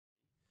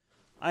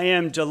I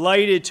am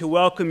delighted to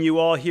welcome you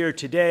all here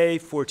today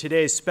for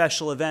today's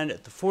special event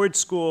at the Ford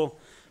School,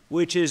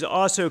 which is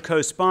also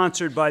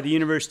co-sponsored by the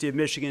University of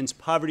Michigan's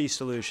Poverty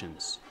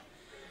Solutions.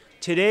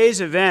 Today's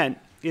event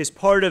is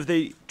part of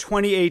the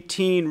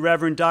 2018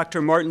 Reverend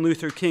Dr. Martin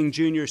Luther King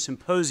Jr.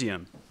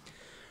 Symposium.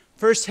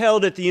 First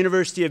held at the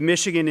University of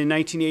Michigan in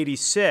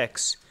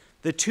 1986,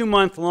 the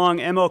two-month-long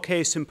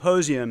MLK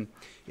Symposium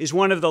is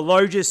one of the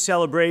largest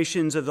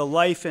celebrations of the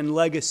life and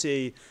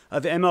legacy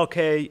of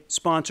MLK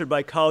sponsored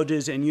by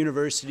colleges and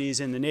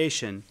universities in the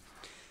nation.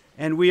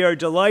 And we are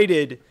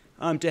delighted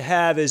to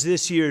have as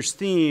this year's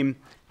theme,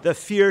 the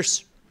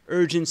fierce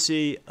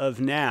urgency of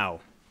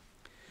now.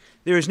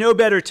 There is no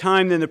better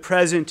time than the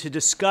present to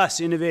discuss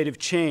innovative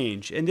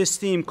change, and this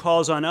theme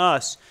calls on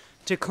us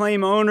to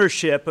claim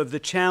ownership of the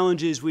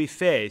challenges we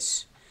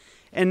face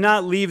and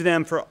not leave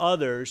them for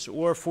others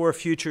or for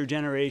future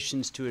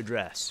generations to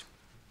address.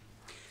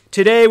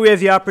 Today, we have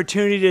the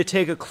opportunity to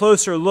take a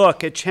closer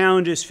look at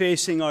challenges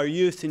facing our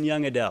youth and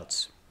young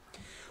adults.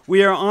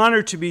 We are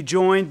honored to be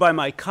joined by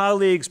my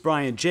colleagues,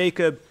 Brian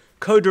Jacob,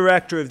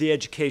 co-director of the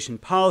Education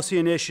Policy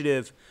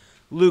Initiative,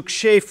 Luke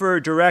Schaefer,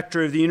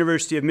 director of the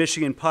University of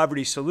Michigan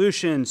Poverty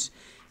Solutions,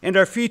 and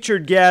our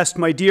featured guest,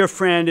 my dear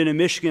friend and a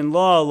Michigan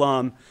law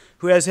alum,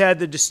 who has had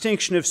the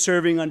distinction of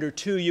serving under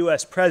 2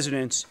 U.S.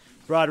 presidents,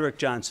 Broderick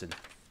Johnson.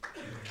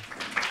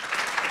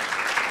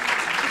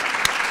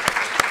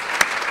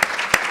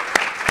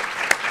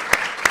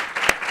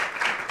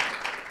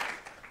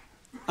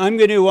 I'm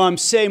going to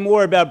say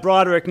more about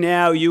Broderick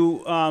now.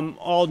 You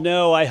all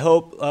know, I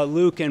hope,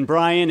 Luke and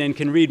Brian, and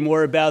can read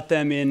more about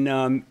them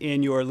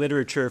in your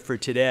literature for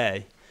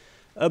today.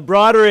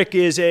 Broderick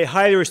is a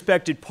highly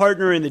respected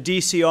partner in the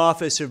D.C.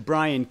 office of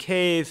Brian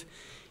Cave,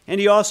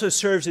 and he also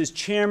serves as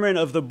chairman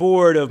of the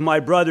board of My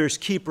Brother's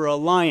Keeper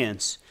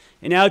Alliance,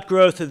 an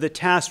outgrowth of the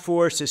task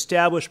force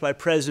established by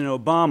President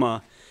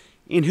Obama,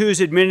 in whose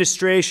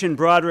administration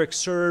Broderick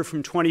served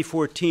from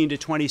 2014 to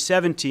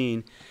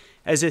 2017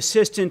 as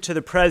assistant to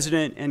the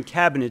president and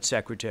cabinet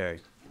secretary.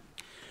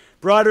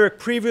 Broderick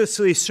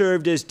previously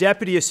served as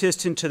deputy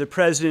assistant to the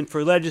president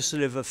for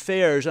legislative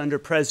affairs under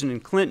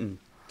President Clinton,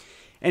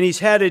 and he's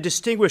had a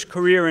distinguished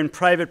career in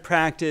private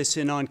practice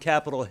and on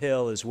Capitol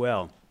Hill as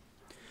well.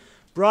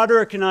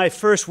 Broderick and I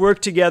first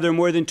worked together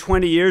more than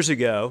 20 years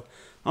ago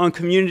on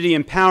community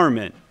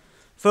empowerment,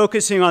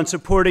 focusing on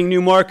supporting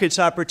new markets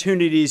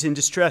opportunities in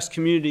distressed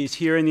communities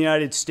here in the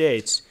United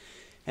States,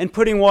 and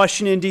putting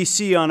Washington,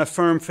 D.C. on a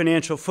firm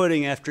financial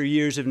footing after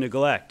years of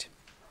neglect.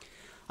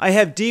 I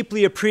have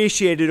deeply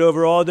appreciated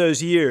over all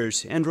those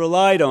years and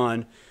relied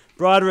on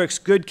Broderick's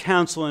good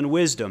counsel and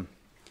wisdom,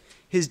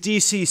 his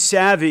D.C.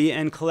 savvy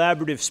and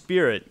collaborative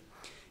spirit,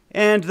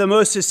 and the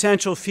most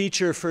essential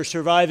feature for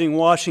surviving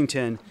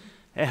Washington,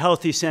 a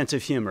healthy sense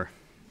of humor.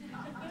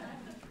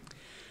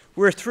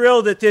 We're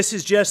thrilled that this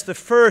is just the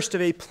first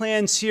of a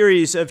planned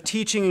series of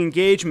teaching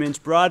engagements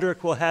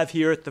Broderick will have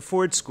here at the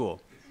Ford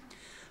School.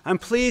 I'm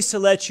pleased to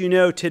let you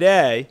know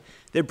today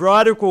that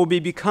Broderick will be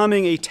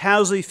becoming a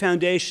Towsley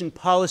Foundation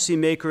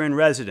policymaker in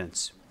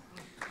residence.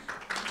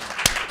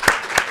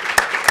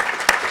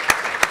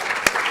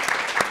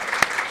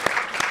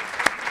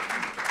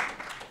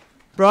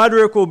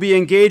 Broderick will be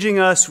engaging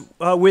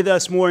with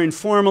us more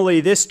informally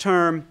this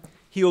term.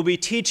 He will be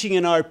teaching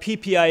in our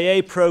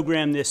PPIA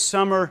program this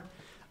summer,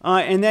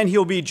 and then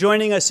he'll be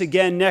joining us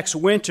again next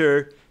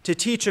winter to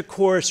teach a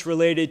course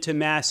related to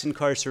mass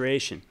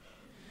incarceration.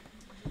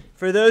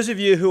 For those of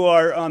you who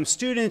are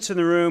students in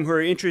the room who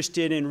are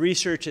interested in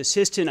research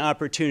assistant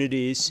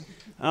opportunities,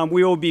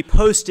 we will be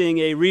posting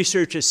a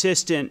research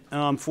assistant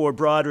for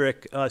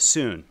Broderick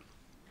soon.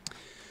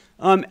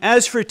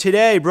 As for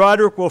today,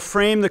 Broderick will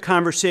frame the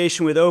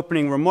conversation with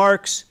opening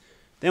remarks.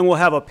 Then we'll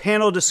have a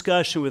panel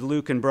discussion with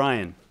Luke and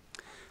Brian.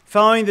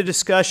 Following the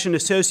discussion,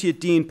 Associate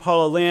Dean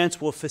Paula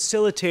Lance will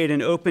facilitate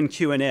an open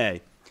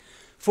Q&A.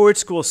 Ford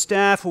School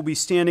staff will be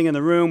standing in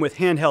the room with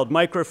handheld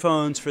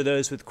microphones for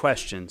those with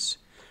questions.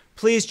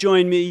 Please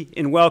join me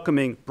in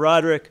welcoming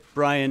Broderick,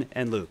 Brian,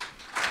 and Luke.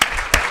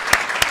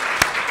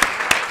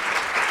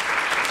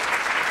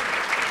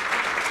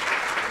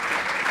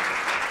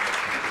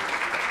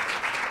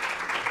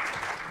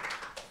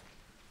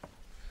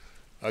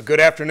 Good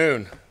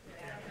afternoon.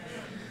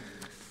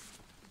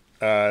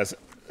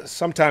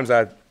 Sometimes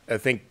I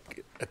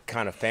think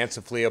kind of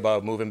fancifully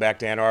about moving back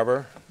to Ann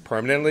Arbor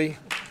permanently.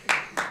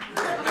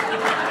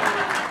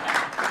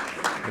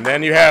 And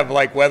then you have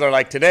like weather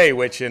like today,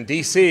 which in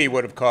D.C.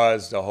 would have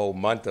caused a whole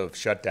month of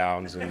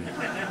shutdowns, and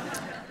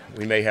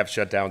we may have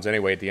shutdowns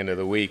anyway at the end of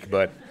the week.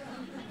 But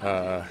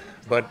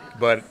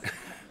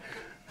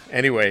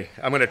anyway,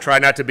 I'm going to try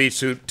not to be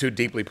too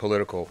deeply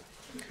political.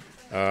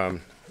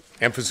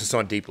 Emphasis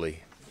on deeply.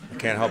 I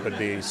can't help but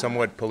be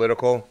somewhat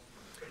political.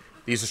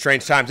 These are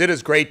strange times. It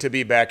is great to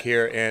be back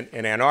here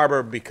in Ann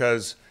Arbor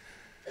because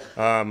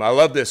I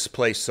love this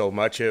place so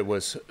much. It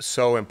was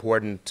so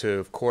important to,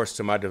 of course,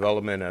 to my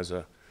development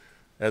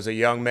as a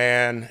young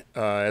man,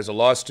 as a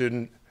law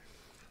student.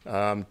 2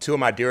 of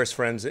my dearest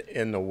friends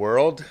in the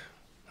world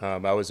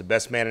I was the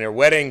best man in their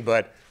wedding,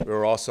 but we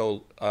were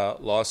also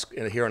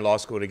here in law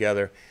school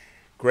together.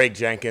 Greg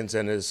Jenkins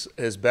and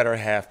his better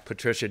half,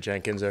 Patricia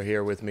Jenkins, are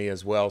here with me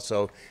as well.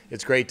 So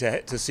it's great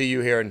to see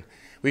you here. And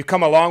we've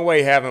come a long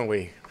way, haven't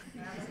we?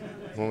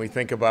 When we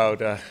think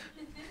about,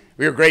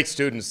 we were great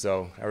students,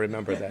 though. I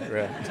remember that.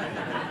 Right?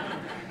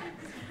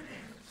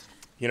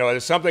 You know,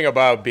 there's something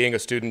about being a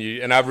student,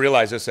 and I've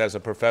realized this as a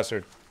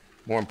professor,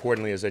 more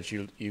importantly, is that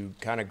you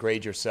kind of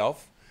grade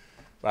yourself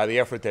by the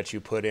effort that you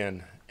put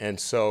in. And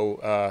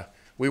so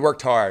we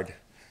worked hard,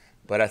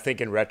 but I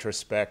think in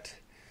retrospect,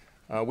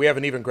 we have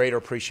an even greater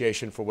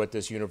appreciation for what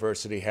this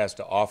university has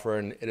to offer,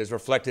 and it is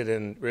reflected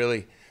in,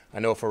 really, I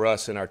know for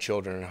us and our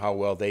children, and how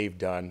well they've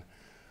done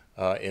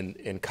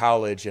in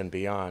college and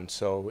beyond.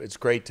 So it's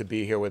great to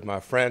be here with my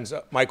friends.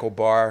 Michael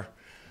Barr.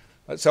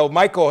 So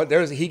Michael,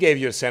 he gave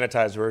you a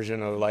sanitized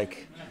version of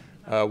like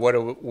what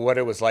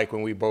it was like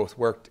when we both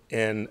worked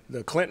in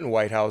the Clinton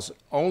White House,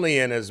 only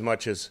in as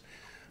much as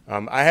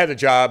I had a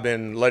job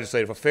in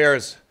legislative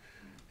affairs,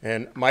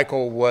 and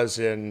Michael was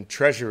in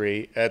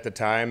Treasury at the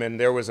time, and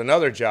there was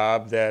another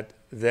job that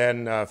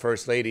then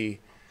First Lady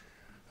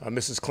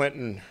Mrs.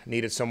 Clinton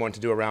needed someone to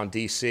do around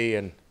D.C.,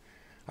 and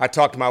I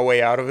talked my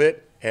way out of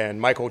it,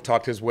 and Michael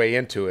talked his way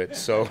into it.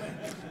 So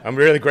I'm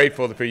really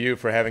grateful for you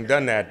for having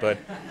done that, but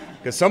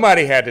because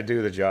somebody had to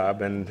do the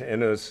job, and it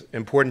was an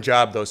important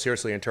job, though,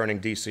 seriously, in turning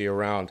D.C.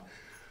 around.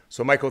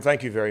 So Michael,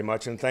 thank you very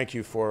much, and thank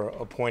you for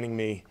appointing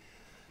me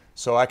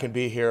so I can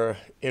be here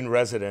in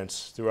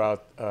residence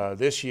throughout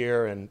this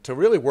year and to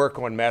really work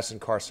on mass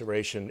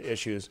incarceration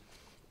issues,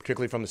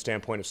 particularly from the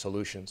standpoint of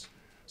solutions.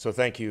 So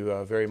thank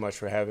you very much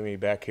for having me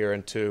back here.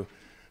 And to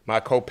my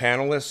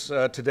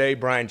co-panelists today,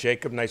 Brian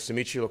Jacob, nice to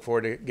meet you. Look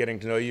forward to getting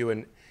to know you.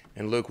 And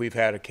Luke, we've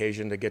had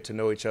occasion to get to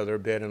know each other a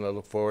bit, and I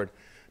look forward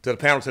to the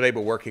panel today,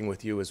 but working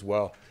with you as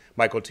well.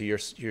 Michael, to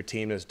your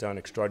team has done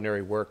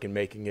extraordinary work in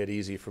making it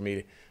easy for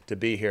me to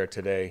be here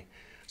today.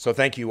 So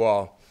thank you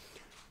all.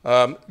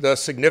 The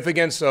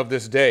significance of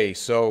this day.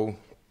 So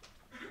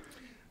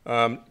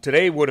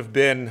today would have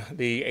been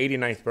the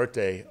 89th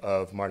birthday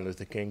of Martin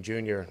Luther King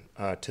Jr.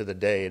 To the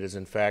day. It is,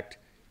 in fact,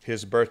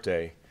 his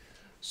birthday.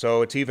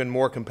 So it's even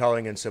more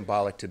compelling and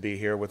symbolic to be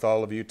here with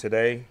all of you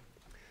today.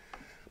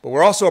 But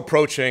we're also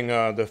approaching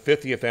the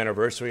 50th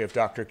anniversary of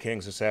Dr.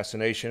 King's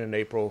assassination in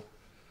April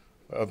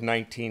of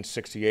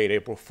 1968,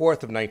 April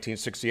 4th of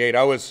 1968.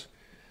 I was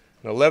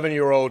an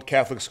 11-year-old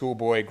Catholic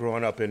schoolboy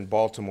growing up in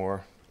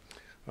Baltimore.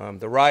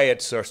 The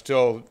riots are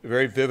still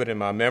very vivid in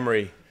my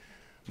memory.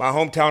 My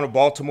hometown of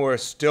Baltimore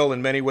is still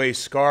in many ways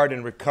scarred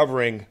and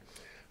recovering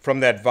from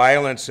that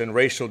violence and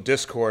racial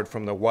discord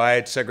from the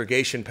wide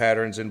segregation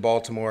patterns in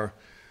Baltimore,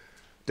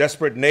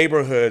 desperate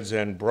neighborhoods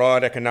and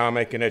broad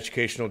economic and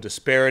educational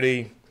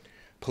disparity,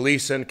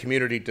 police and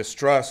community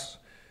distrust,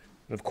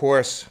 and of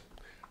course,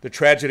 the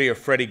tragedy of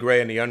Freddie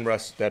Gray and the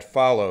unrest that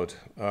followed.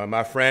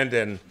 My friend,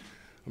 and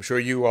I'm sure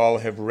you all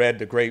have read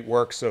the great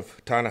works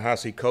of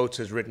Ta-Nehisi Coates,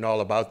 has written all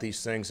about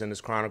these things and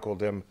has chronicled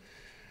them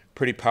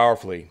pretty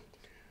powerfully.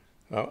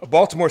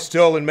 Baltimore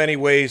still in many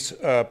ways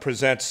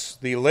presents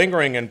the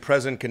lingering and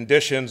present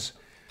conditions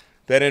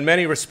that in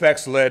many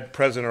respects led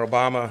President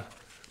Obama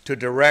to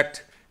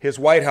direct his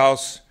White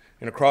House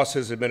and across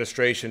his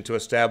administration to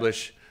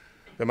establish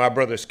the My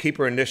Brother's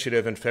Keeper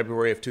initiative in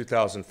February of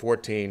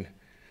 2014.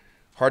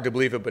 Hard to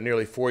believe it, but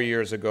nearly 4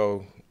 years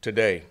ago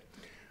today.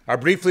 I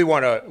briefly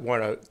want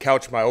to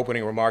couch my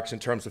opening remarks in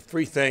terms of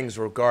three things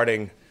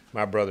regarding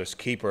My Brother's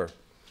Keeper.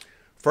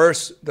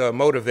 First, the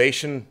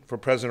motivation for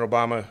President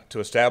Obama to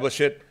establish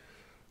it.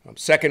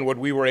 Second, what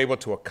we were able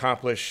to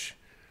accomplish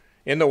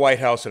in the White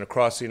House and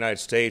across the United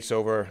States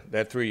over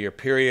that 3-year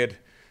period.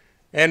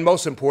 And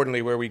most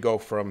importantly, where we go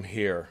from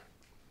here.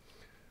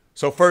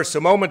 So first,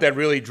 the moment that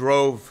really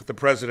drove the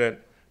president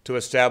to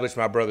establish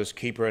My Brother's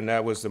Keeper, and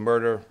that was the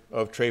murder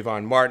of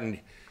Trayvon Martin.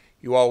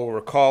 You all will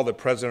recall that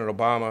President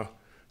Obama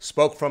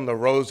spoke from the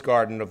Rose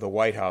Garden of the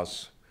White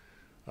House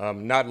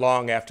not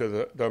long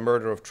after the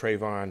murder of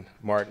Trayvon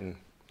Martin.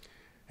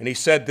 And he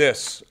said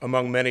this,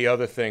 among many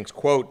other things,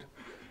 quote,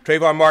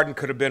 "Trayvon Martin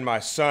could have been my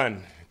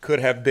son, could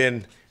have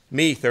been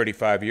me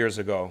 35 years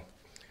ago.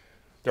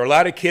 There are a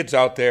lot of kids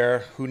out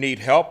there who need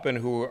help and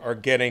who are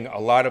getting a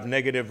lot of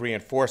negative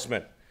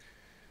reinforcement.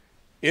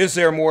 Is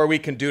there more we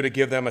can do to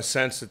give them a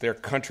sense that their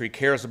country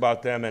cares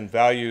about them and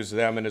values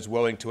them and is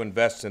willing to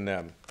invest in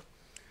them?"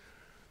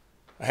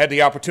 I had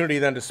the opportunity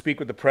then to speak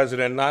with the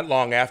president not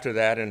long after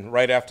that and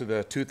right after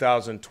the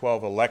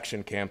 2012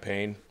 election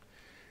campaign.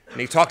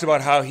 And he talked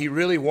about how he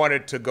really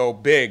wanted to go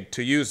big,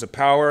 to use the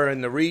power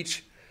and the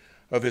reach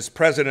of his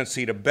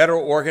presidency to better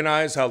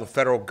organize how the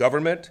federal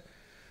government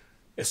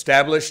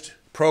established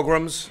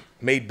programs,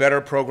 made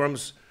better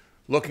programs,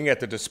 looking at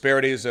the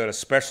disparities that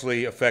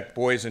especially affect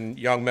boys and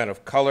young men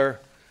of color,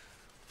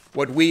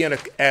 what we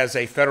as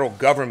a federal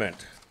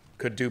government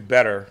could do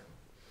better.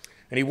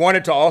 And he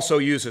wanted to also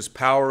use his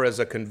power as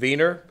a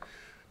convener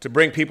to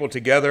bring people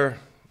together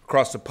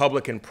across the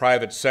public and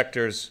private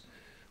sectors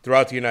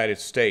throughout the United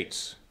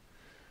States.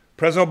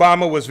 President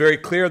Obama was very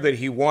clear that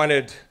he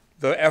wanted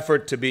the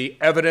effort to be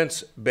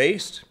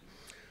evidence-based,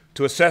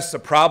 to assess the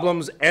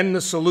problems and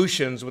the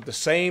solutions with the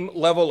same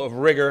level of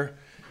rigor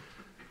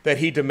that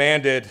he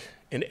demanded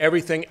in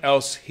everything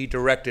else he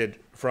directed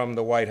from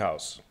the White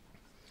House.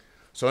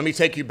 So let me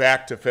take you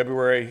back to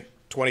February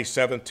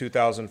 27,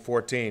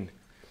 2014,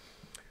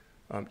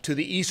 to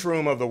the East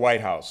Room of the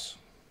White House.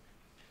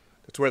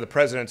 That's where the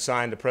president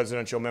signed the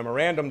presidential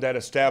memorandum that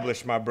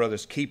established my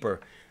brother's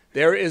keeper.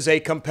 There is a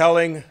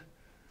compelling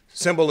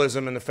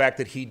symbolism in the fact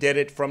that he did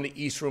it from the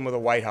East Room of the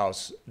White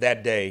House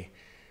that day.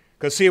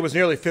 Because, see, it was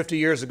nearly 50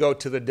 years ago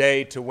to the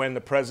day to when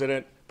the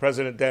President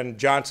then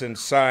Johnson,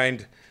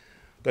 signed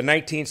the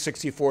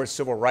 1964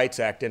 Civil Rights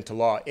Act into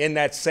law. In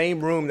that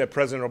same room that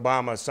President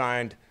Obama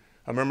signed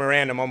a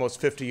memorandum almost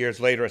 50 years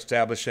later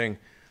establishing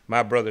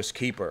my brother's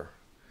keeper.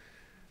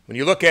 When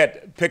you look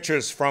at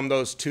pictures from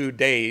those 2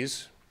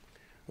 days,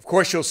 of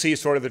course you'll see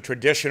sort of the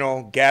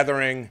traditional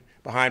gathering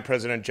behind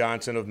President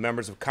Johnson of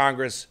members of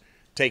Congress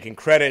taking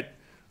credit,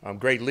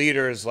 great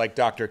leaders like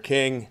Dr.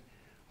 King,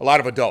 a lot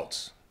of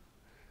adults.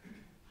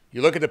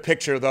 You look at the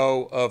picture,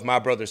 though, of my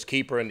brother's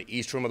keeper in the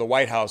East Room of the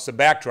White House, the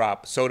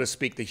backdrop, so to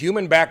speak, the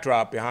human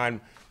backdrop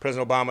behind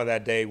President Obama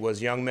that day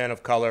was young men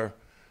of color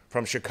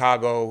from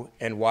Chicago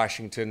and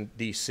Washington,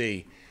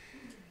 D.C.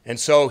 And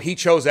so he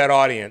chose that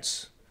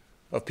audience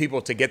of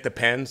people to get the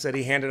pens that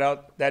he handed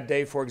out that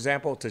day, for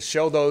example, to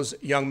show those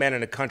young men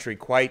in the country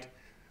quite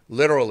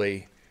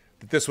literally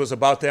that this was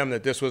about them,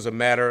 that this was a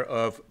matter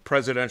of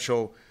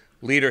presidential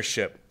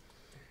leadership.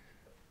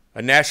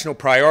 A national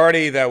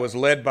priority that was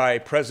led by a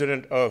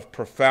president of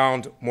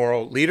profound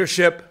moral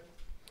leadership,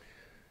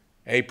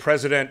 a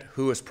president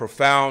who is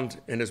profound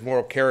in his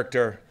moral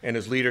character and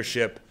his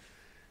leadership,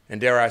 and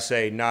dare I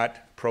say,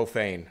 not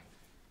profane.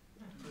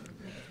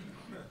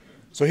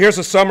 So here's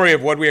a summary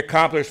of what we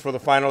accomplished for the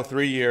final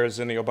 3 years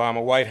in the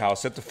Obama White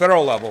House. At the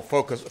federal level,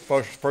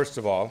 first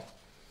of all,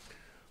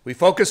 we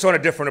focused on a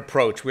different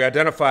approach. We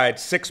identified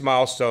 6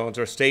 milestones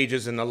or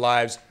stages in the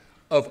lives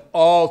of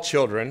all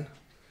children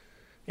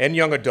and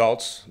young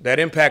adults that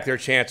impact their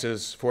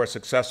chances for a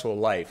successful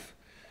life.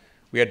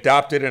 We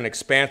adopted an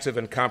expansive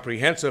and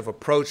comprehensive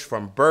approach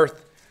from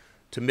birth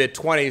to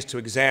mid-20s to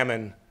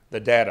examine the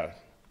data.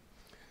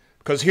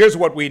 Because here's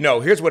what we know,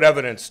 here's what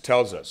evidence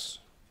tells us.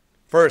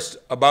 First,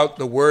 about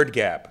the word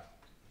gap.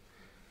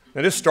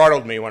 Now, this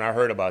startled me when I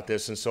heard about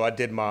this, and so I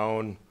did my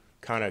own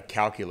kind of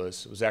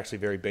calculus. It was actually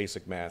very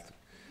basic math.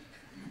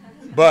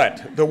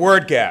 But the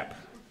word gap,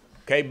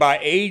 okay, by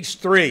age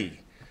 3,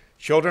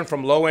 children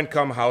from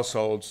low-income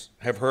households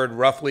have heard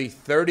roughly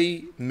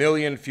 30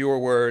 million fewer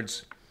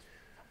words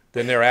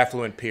than their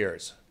affluent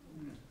peers.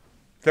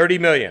 30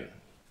 million.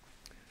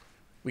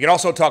 We can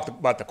also talk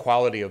about the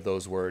quality of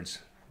those words,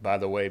 by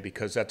the way,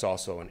 because that's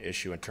also an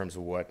issue in terms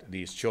of what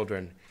these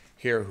children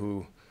hear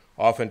who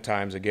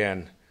oftentimes,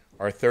 again,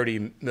 are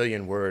 30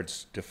 million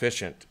words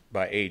deficient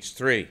by age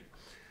 3.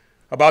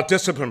 About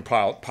discipline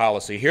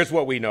policy, here's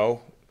what we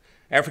know.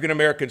 African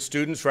American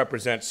students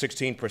represent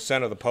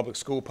 16% of the public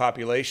school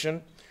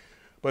population,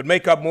 but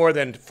make up more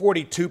than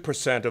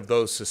 42% of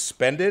those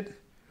suspended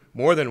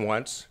more than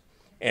once,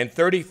 and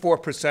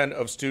 34%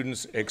 of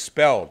students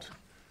expelled.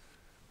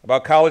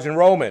 About college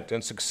enrollment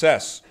and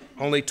success,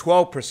 only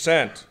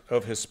 12%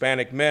 of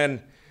Hispanic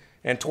men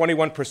and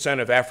 21%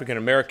 of African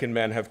American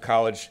men have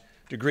college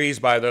degrees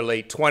by their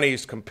late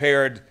 20s,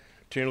 compared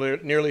to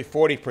nearly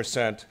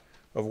 40%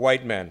 of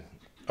white men.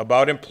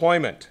 About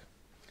employment,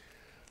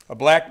 a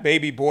black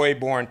baby boy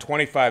born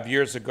 25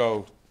 years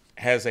ago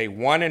has a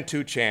 1 in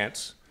 2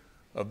 chance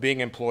of being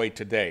employed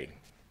today.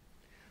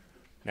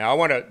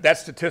 Now, that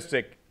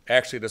statistic,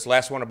 actually, this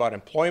last one about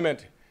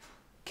employment,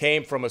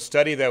 came from a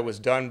study that was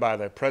done by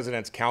the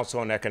President's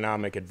Council on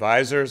Economic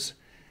Advisors,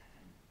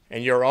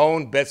 and your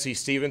own Betsy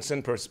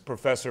Stevenson,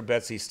 Professor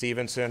Betsy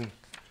Stevenson,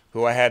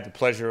 who I had the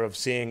pleasure of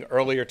seeing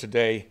earlier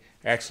today,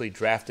 actually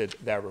drafted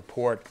that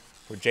report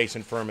for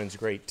Jason Furman's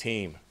great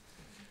team.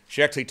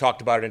 She actually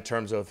talked about it in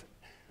terms of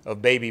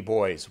baby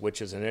boys,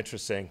 which is an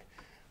interesting,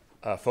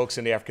 folks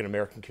in the African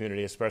American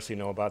community especially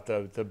know about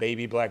the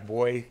baby black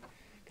boy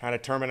kind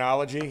of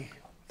terminology.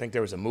 I think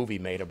there was a movie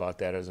made about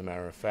that, as a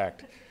matter of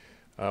fact,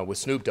 with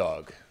Snoop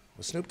Dogg.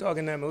 Was Snoop Dogg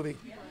in that movie?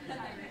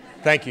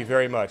 Thank you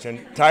very much. And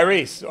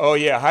Tyrese, oh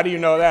yeah, how do you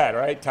know that,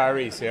 right?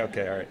 Tyrese, yeah,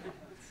 okay, all right.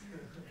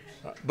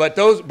 But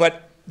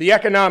the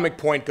economic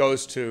point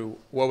goes to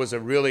what was a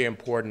really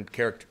important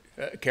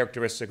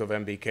characteristic of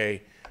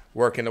MBK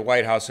work in the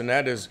White House, and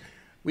that is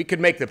we could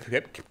make the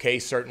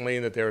case certainly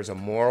that there is a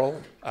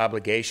moral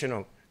obligation,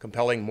 a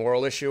compelling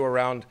moral issue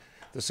around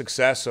the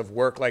success of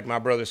work like My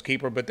Brother's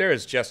Keeper, but there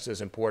is just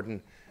as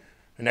important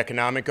an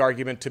economic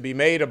argument to be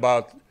made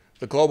about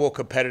the global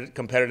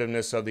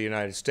competitiveness of the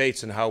United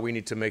States and how we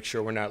need to make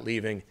sure we're not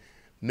leaving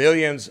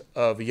millions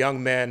of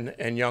young men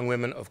and young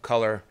women of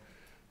color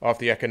off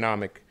the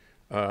economic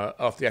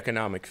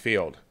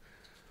field.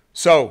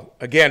 So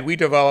again, we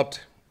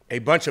developed a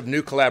bunch of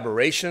new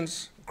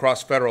collaborations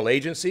across federal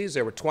agencies.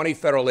 There were 20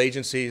 federal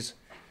agencies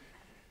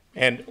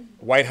and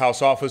White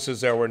House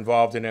offices that were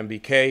involved in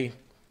MBK.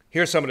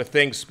 Here's some of the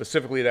things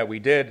specifically that we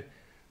did.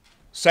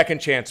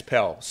 Second Chance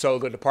Pell. So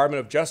the Department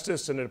of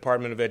Justice and the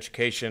Department of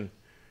Education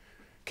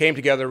came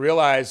together,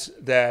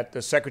 realized that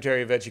the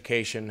Secretary of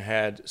Education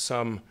had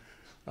some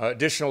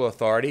additional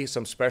authority,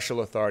 some special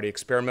authority,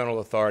 experimental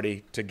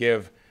authority to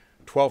give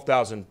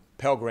 12,000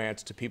 Pell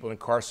Grants to people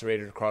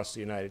incarcerated across the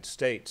United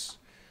States.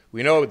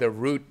 We know the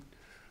route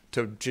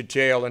to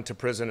jail and to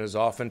prison is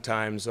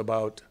oftentimes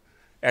about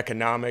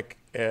economic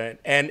and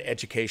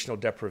educational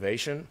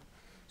deprivation.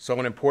 So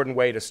an important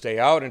way to stay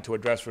out and to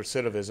address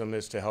recidivism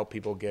is to help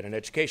people get an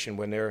education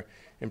when they're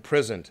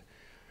imprisoned.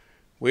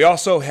 We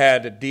also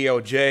had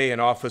DOJ and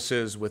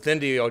offices within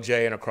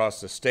DOJ and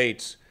across the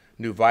states,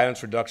 new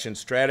violence reduction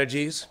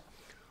strategies.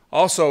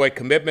 Also a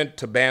commitment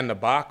to ban the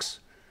box.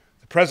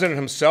 The President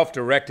himself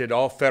directed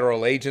all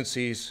federal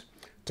agencies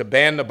to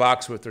ban the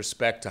box with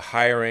respect to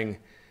hiring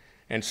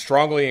and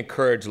strongly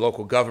encourage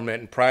local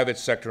government and private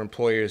sector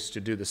employers to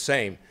do the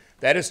same.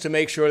 That is to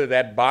make sure that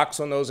that box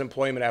on those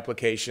employment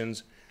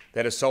applications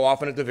that is so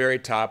often at the very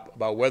top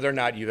about whether or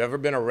not you've ever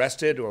been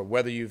arrested or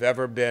whether you've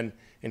ever been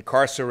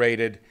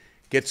incarcerated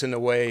gets in the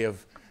way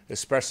of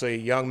especially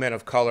young men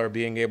of color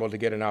being able to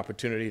get an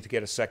opportunity to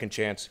get a second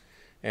chance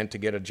and to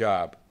get a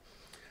job.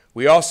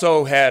 We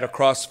also had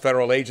across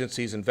federal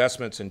agencies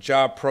investments in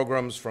job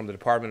programs from the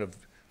Department of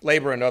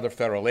Labor and other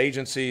federal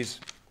agencies.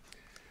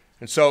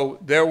 And so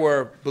there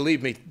were,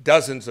 believe me,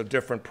 dozens of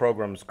different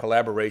programs,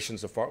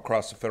 collaborations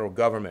across the federal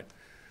government.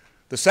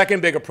 The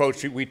second big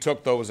approach we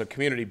took, though, was a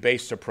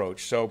community-based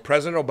approach. So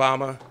President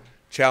Obama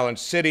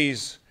challenged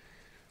cities,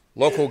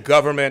 local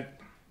government,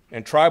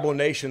 and tribal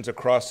nations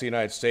across the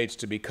United States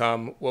to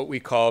become what we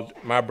called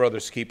My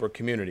Brother's Keeper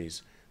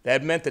communities.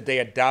 That meant that they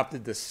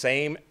adopted the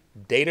same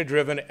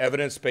data-driven,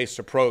 evidence-based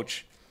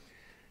approach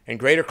and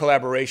greater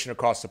collaboration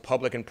across the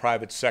public and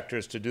private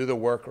sectors to do the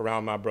work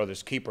around My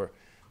Brother's Keeper,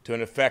 to,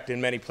 in effect,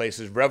 in many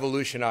places,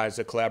 revolutionize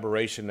the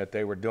collaboration that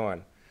they were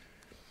doing.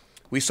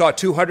 We saw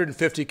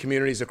 250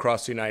 communities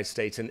across the United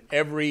States, and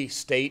every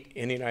state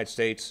in the United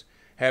States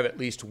have at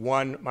least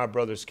one My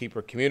Brother's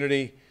Keeper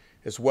community,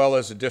 as well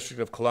as the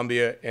District of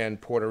Columbia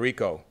and Puerto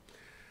Rico.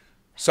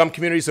 Some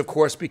communities, of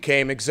course,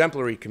 became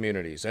exemplary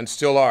communities, and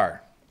still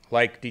are,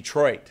 like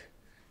Detroit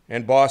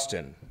and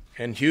Boston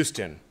and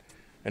Houston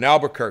and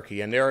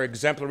Albuquerque, and there are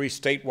exemplary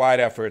statewide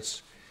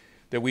efforts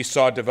that we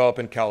saw develop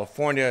in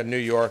California, New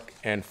York,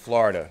 and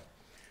Florida.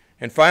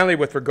 And finally,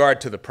 with regard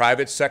to the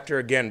private sector,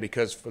 again,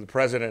 because for the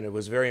President it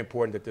was very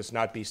important that this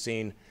not be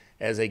seen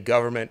as a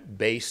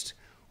government-based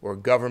or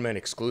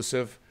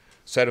government-exclusive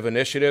set of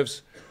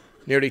initiatives,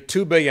 nearly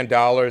 $2 billion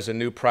in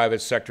new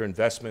private sector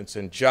investments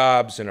in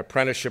jobs and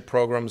apprenticeship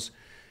programs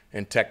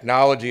and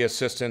technology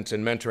assistance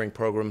and mentoring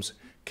programs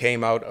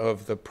came out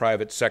of the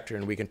private sector,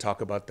 and we can talk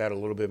about that a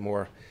little bit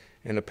more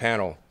in the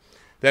panel.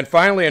 Then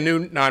finally, a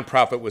new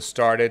nonprofit was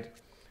started,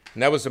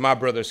 and that was the My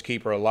Brother's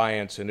Keeper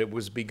Alliance, and it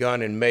was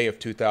begun in May of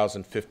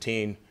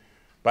 2015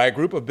 by a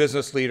group of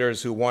business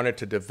leaders who wanted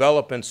to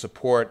develop and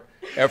support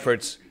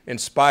efforts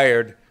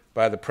inspired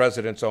by the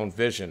President's own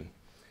vision.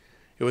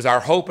 It was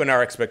our hope and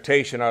our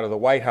expectation out of the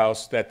White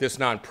House that this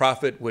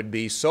nonprofit would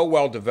be so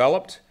well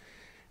developed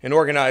and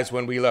organized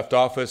when we left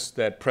office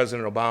that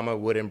President Obama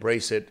would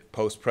embrace it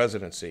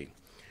post-presidency.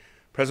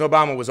 President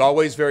Obama was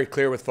always very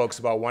clear with folks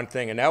about one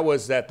thing, and that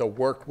was that the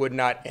work would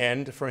not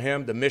end for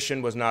him. The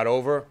mission was not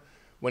over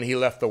when he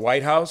left the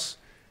White House.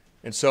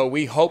 And so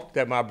we hoped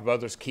that My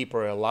Brother's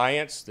Keeper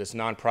Alliance, this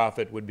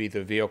nonprofit, would be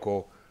the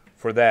vehicle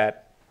for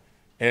that.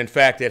 And in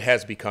fact, it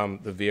has become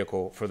the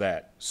vehicle for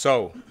that.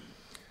 So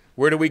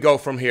where do we go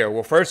from here?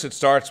 Well, first it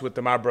starts with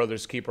the My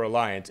Brother's Keeper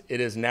Alliance.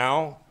 It is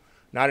now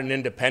not an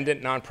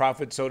independent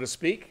nonprofit, so to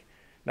speak,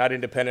 not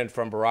independent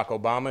from Barack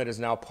Obama. It is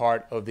now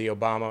part of the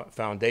Obama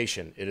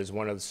Foundation. It is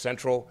one of the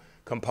central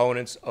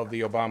components of the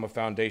Obama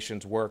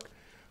Foundation's work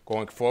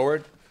going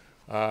forward.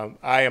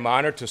 I am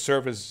honored to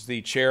serve as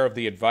the chair of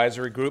the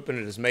advisory group, and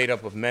it is made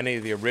up of many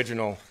of the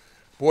original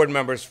board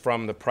members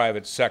from the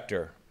private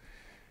sector.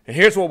 And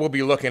here's what we'll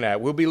be looking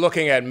at. We'll be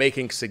looking at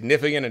making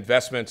significant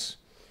investments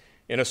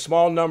in a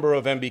small number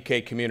of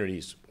MBK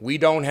communities. We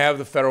don't have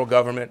the federal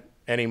government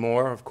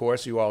anymore, of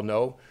course, you all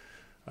know.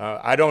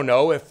 I don't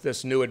know if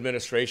this new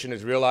administration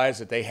has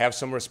realized that they have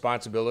some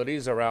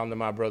responsibilities around the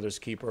My Brother's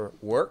Keeper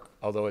work,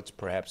 although it's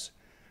perhaps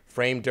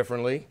framed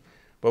differently.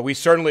 But we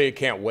certainly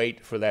can't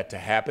wait for that to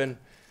happen.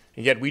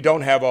 And yet we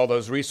don't have all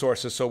those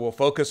resources, so we'll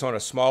focus on a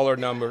smaller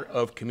number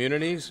of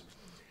communities.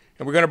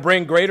 And we're going to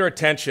bring greater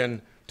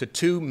attention to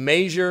two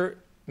major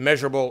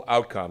measurable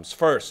outcomes.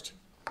 First,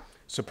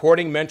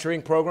 supporting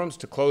mentoring programs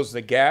to close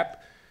the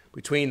gap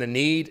between the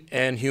need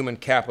and human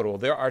capital.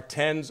 There are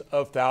tens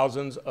of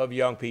thousands of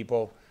young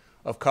people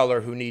of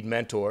color who need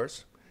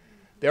mentors.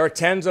 There are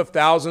tens of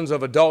thousands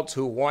of adults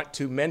who want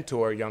to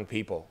mentor young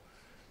people.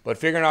 But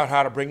figuring out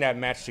how to bring that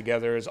match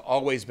together has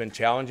always been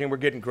challenging. We're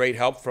getting great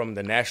help from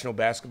the National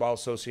Basketball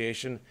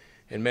Association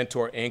and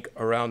Mentor Inc.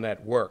 around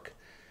that work.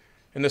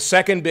 And the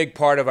second big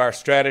part of our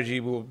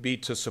strategy will be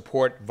to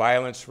support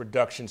violence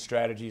reduction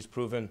strategies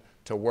proven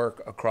to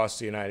work across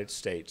the United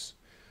States.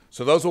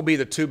 So those will be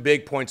the two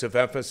big points of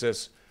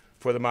emphasis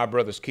for the My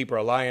Brother's Keeper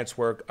Alliance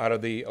work out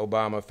of the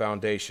Obama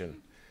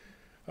Foundation.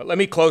 Let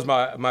me close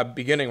my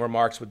beginning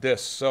remarks with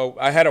this. So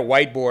I had a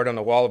whiteboard on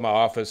the wall of my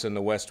office in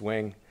the West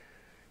Wing.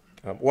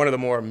 One of the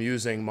more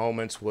amusing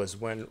moments was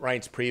when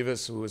Reince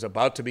Priebus, who was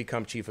about to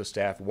become chief of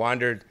staff,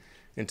 wandered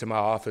into my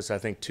office, I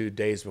think 2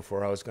 days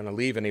before I was going to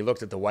leave, and he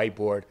looked at the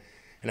whiteboard,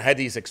 and I had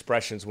these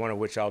expressions, one of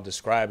which I'll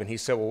describe, and he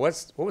said, well,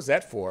 what was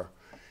that for?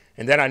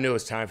 And then I knew it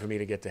was time for me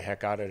to get the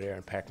heck out of there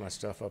and pack my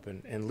stuff up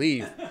and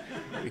leave,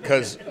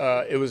 because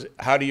it was,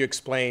 how do you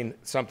explain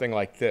something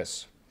like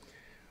this?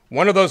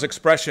 One of those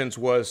expressions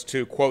was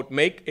to, quote,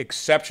 make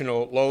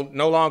exceptional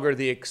no longer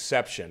the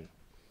exception.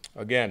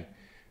 Again,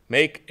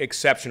 make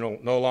exceptional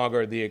no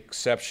longer the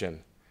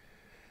exception.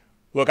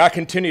 Look, I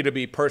continue to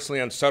be personally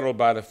unsettled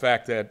by the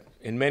fact that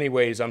in many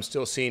ways I'm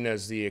still seen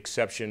as the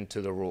exception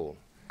to the rule.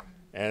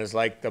 And it's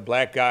like the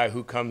black guy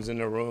who comes in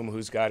the room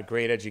who's got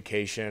great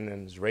education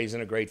and is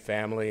raising a great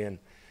family and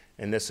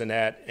this and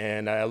that.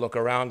 And I look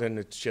around and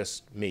it's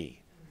just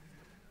me.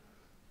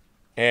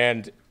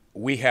 And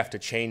we have to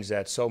change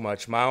that so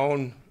much. My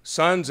own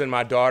sons and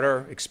my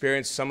daughter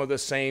experience some of the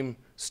same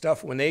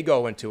stuff when they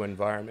go into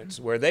environments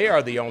where they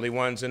are the only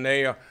ones and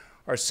they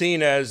are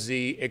seen as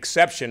the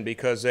exception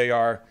because they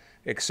are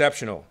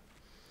exceptional.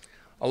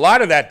 A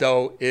lot of that,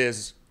 though,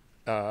 is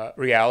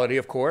reality,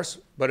 of course,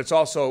 but it's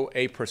also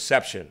a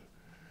perception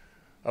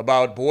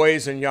about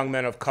boys and young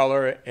men of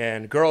color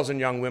and girls and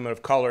young women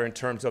of color in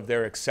terms of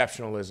their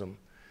exceptionalism,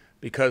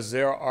 because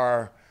there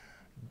are,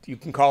 you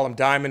can call them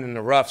diamond in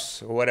the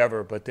roughs or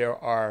whatever, but there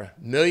are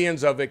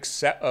millions of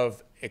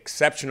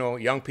exceptional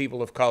young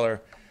people of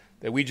color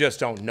that we just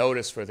don't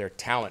notice for their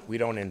talent, we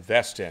don't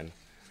invest in.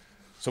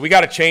 So we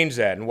got to change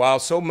that. And while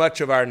so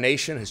much of our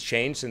nation has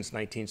changed since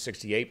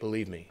 1968,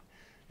 believe me,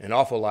 an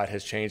awful lot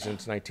has changed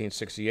since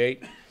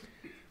 1968.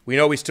 We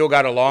know we still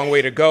got a long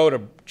way to go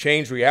to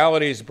change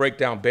realities, break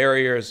down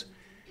barriers,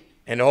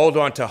 and to hold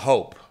on to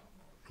hope.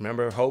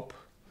 Remember hope?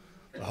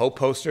 The hope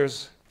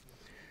posters?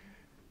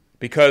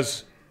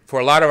 Because for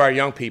a lot of our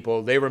young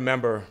people, they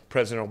remember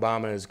President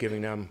Obama as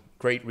giving them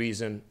great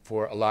reason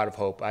for a lot of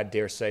hope. I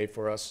dare say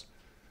for us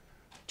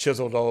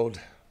chiseled old,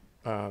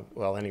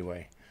 well,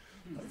 anyway,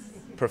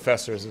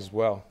 professors as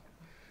well.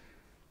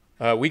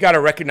 We got to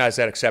recognize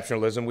that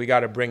exceptionalism. We got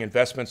to bring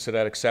investments to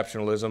that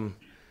exceptionalism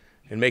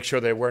and make sure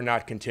that we're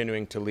not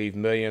continuing to leave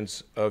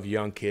millions of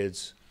young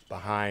kids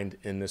behind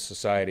in this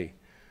society.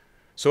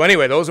 So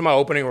anyway, those are my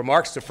opening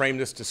remarks to frame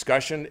this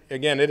discussion.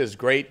 Again, it is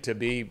great to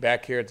be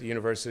back here at the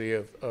University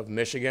of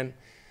Michigan.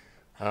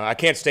 I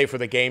can't stay for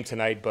the game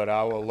tonight, but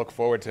I will look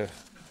forward to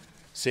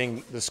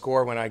seeing the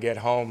score when I get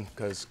home,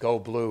 because Go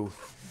Blue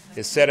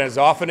is said as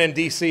often in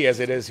D.C. as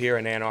it is here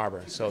in Ann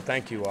Arbor. So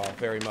thank you all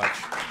very much.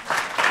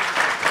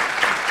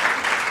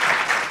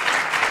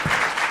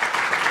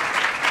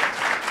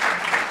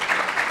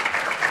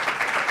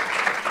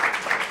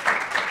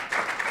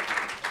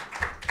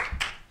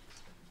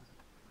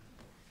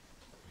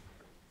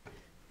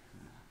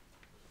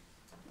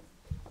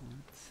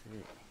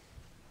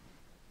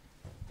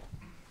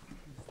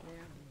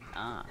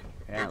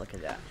 Yeah, look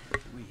at that.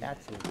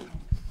 That's it.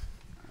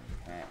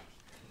 Okay.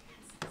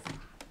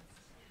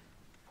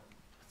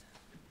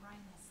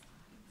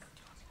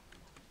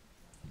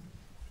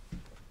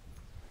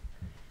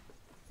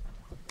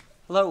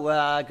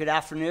 Hello, good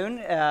afternoon.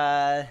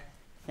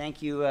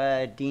 Thank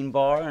you, Dean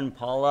Barr and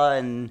Paula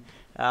and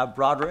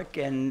Broderick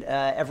and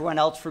everyone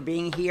else for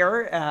being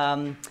here.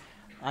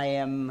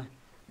 I'm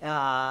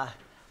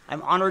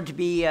honored to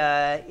be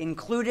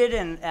included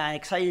and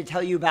excited to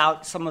tell you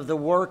about some of the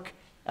work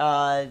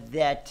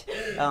that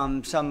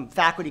some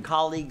faculty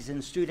colleagues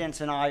and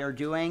students and I are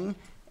doing.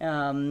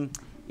 It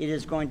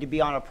is going to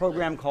be on a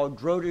program called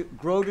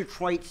Grow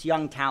Detroit's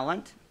Young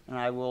Talent, and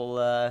I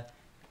will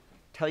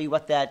tell you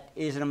what that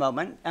is in a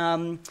moment.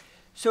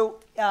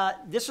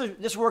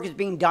 This work is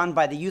being done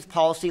by the Youth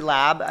Policy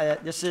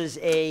Lab. This is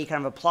a kind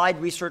of applied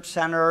research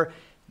center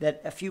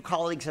that a few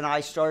colleagues and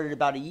I started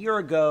about a year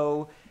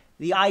ago.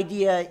 The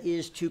idea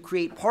is to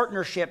create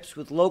partnerships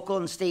with local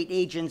and state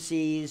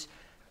agencies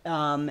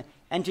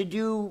and to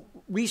do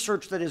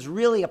research that is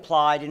really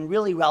applied and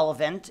really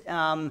relevant,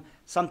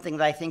 something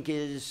that I think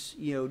is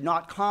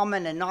not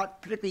common and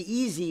not particularly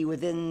easy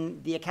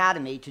within the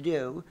academy to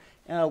do.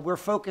 We're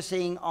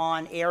focusing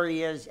on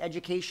areas,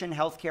 education,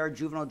 healthcare,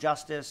 juvenile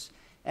justice,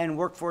 and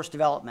workforce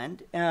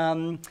development.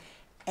 And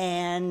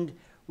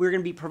we're going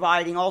to be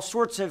providing all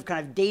sorts of kind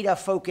of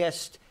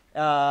data-focused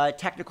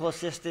technical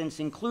assistance,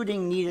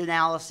 including need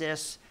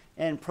analysis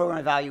and program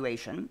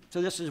evaluation.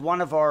 So this is one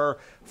of our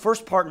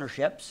first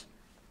partnerships.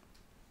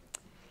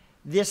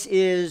 This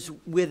is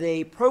with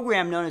a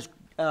program known as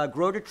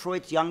Grow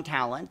Detroit's Young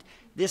Talent.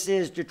 This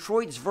is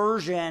Detroit's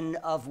version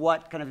of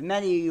what kind of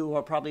many of you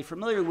are probably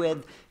familiar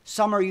with,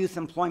 summer youth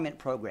employment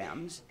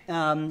programs.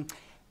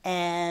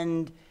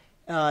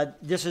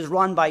 This is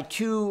run by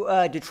two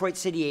Detroit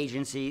city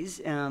agencies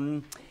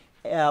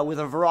with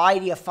a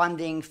variety of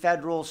funding,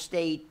 federal,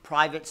 state,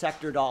 private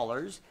sector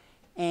dollars.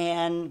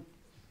 And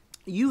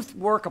youth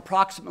work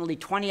approximately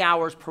 20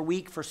 hours per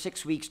week for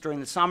 6 weeks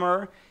during the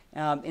summer.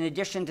 In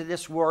addition to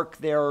this work,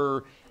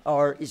 there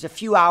is a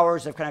few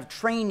hours of kind of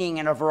training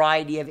in a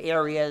variety of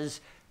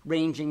areas,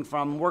 ranging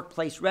from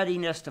workplace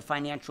readiness to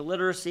financial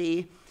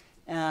literacy.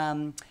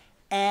 And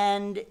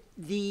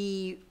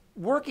the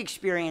work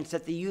experience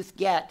that the youth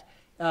get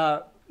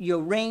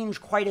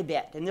range quite a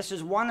bit. And this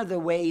is one of the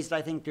ways that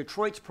I think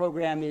Detroit's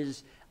program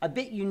is a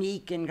bit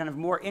unique and kind of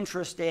more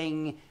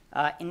interesting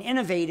and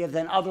innovative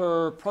than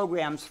other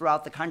programs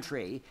throughout the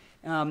country.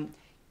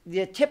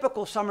 The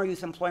typical summer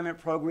youth employment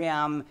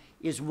program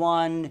is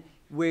one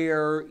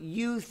where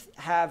youth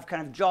have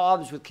kind of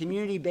jobs with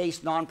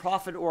community-based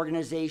nonprofit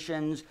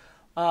organizations,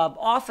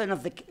 often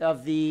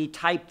of the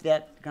type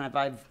that kind of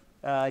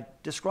I've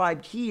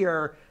described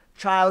here: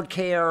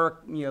 childcare,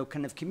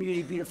 kind of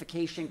community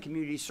beautification,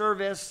 community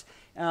service.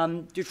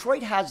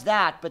 Detroit has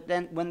that, but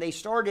then when they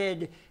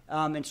started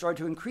and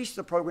started to increase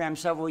the program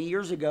several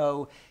years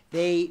ago,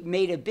 they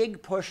made a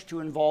big push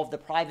to involve the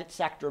private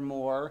sector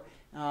more.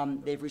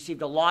 They've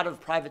received a lot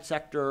of private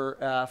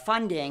sector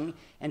funding,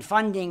 and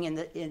funding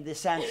in the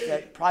sense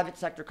that private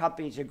sector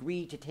companies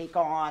agree to take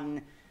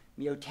on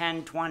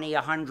 10, 20,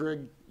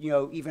 100,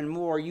 even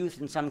more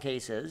youth in some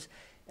cases.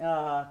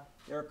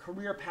 There are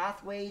career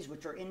pathways,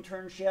 which are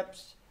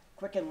internships,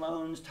 Quicken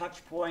Loans,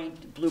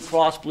 Touchpoint, Blue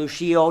Cross, Blue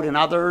Shield, and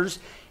others.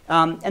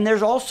 And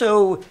there's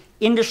also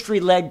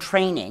industry-led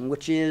training,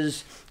 which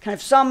is kind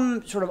of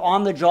some sort of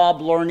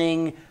on-the-job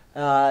learning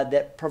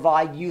that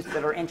provide youth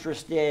that are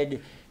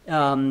interested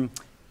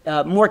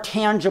more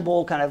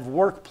tangible kind of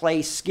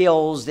workplace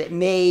skills that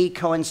may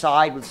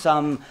coincide with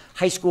some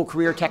high school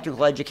career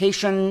technical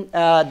education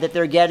that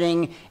they're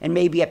getting, and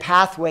maybe a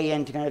pathway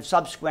into kind of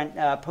subsequent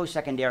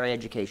post-secondary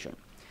education.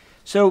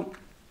 So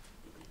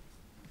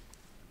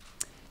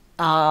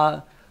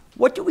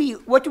what do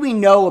we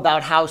know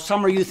about how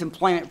summer youth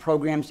employment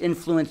programs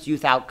influence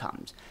youth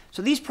outcomes?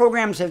 So these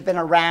programs have been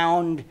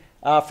around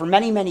for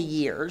many, many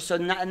years. So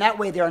in that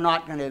way, they're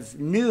not kind of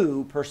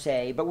new per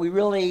se, but we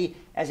really,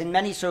 as in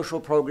many social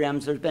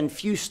programs, there's been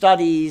few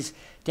studies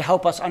to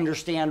help us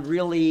understand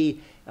really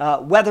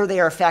whether they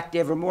are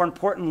effective, or more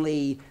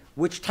importantly,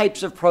 which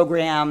types of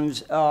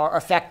programs are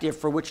effective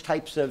for which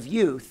types of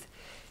youth.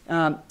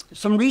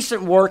 Some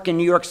recent work in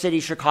New York City,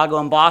 Chicago,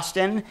 and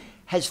Boston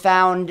has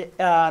found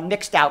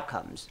mixed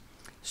outcomes.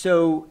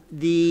 So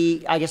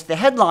I guess the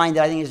headline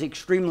that I think is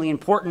extremely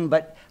important,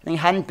 but I think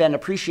hadn't been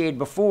appreciated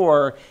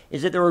before,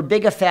 is that there were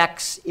big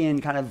effects in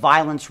kind of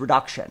violence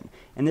reduction.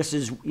 And this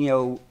is,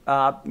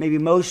 maybe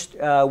most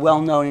well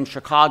known in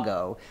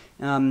Chicago.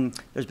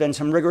 There's been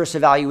some rigorous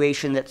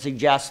evaluation that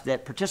suggests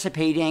that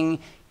participating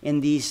in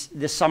this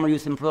summer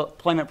youth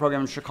employment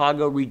program in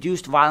Chicago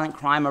reduced violent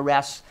crime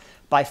arrests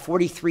by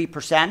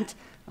 43%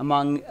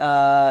 among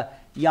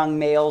young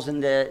males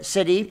in the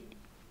city.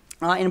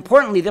 And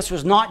importantly, this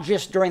was not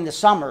just during the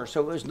summer,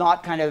 so it was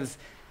not kind of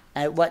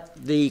what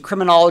the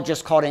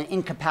criminologists called an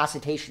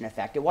incapacitation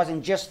effect. It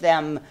wasn't just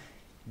them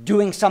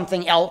doing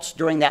something else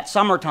during that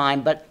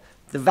summertime, but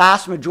the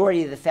vast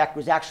majority of the effect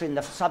was actually in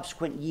the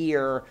subsequent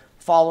year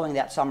following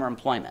that summer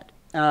employment.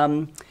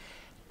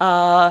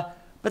 But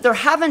there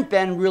haven't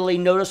been really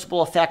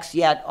noticeable effects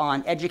yet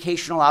on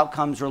educational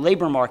outcomes or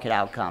labor market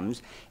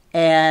outcomes,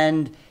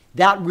 and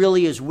that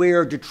really is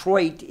where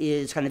Detroit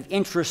is kind of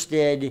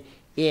interested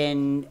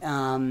in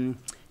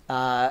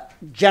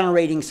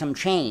generating some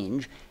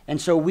change. And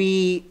so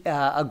we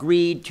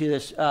agreed to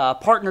this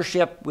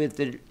partnership with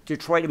the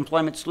Detroit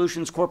Employment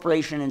Solutions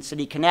Corporation and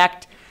City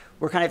Connect.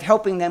 We're kind of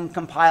helping them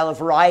compile a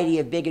variety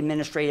of big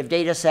administrative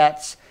data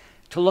sets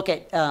to look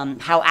at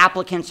how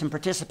applicants and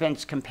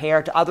participants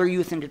compare to other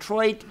youth in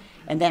Detroit,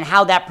 and then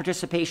how that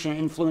participation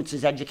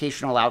influences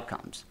educational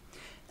outcomes.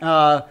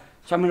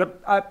 So I'm going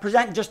to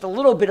present just a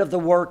little bit of the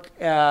work,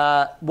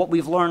 what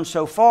we've learned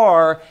so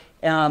far,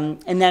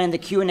 and then in the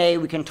Q&A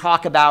we can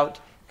talk about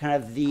kind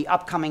of the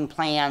upcoming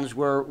plans.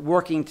 We're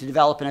working to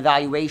develop an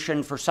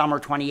evaluation for summer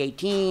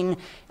 2018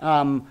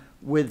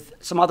 with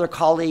some other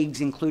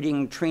colleagues,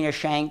 including Trina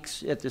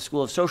Shanks at the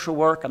School of Social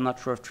Work. I'm not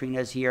sure if Trina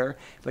is here,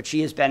 but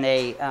she has been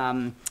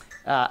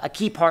a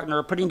key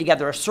partner putting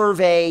together a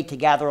survey to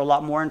gather a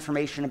lot more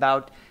information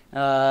about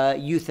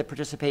youth that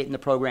participate in the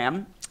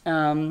program.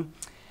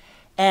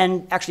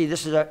 And actually,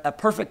 this is a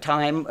perfect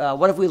time.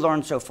 What have we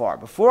learned so far?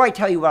 Before I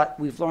tell you what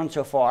we've learned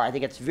so far, I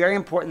think it's very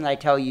important that I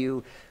tell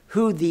you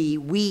who the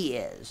we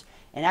is.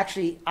 And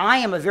actually, I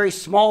am a very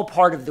small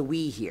part of the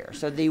we here.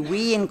 So the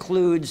we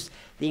includes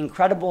the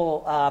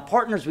incredible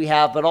partners we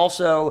have, but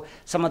also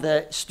some of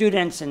the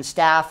students and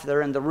staff that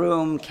are in the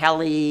room: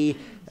 Kelly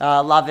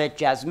Lovett,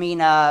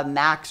 Jasmina,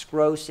 Max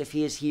Gross, if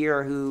he is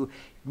here, who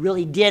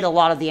really did a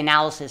lot of the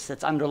analysis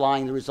that's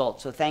underlying the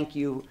results. So thank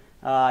you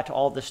to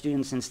all the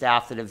students and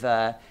staff that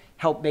have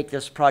helped make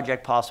this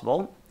project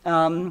possible.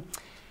 So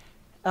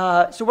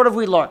what have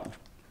we learned?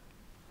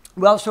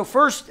 Well, so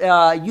first,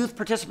 youth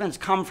participants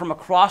come from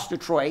across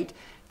Detroit.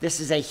 This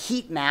is a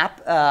heat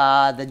map.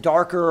 The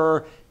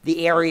darker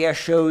the area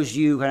shows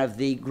you kind of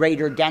the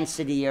greater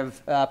density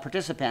of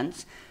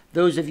participants.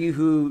 Those of you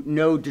who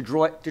know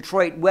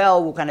Detroit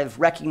well will kind of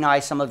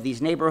recognize some of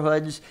these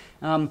neighborhoods,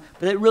 but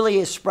it really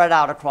is spread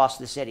out across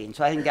the city. And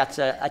so I think that's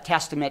a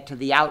testament to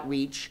the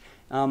outreach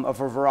of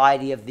a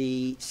variety of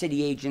the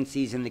city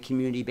agencies and the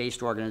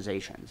community-based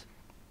organizations.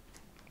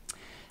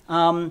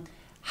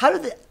 How do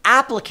the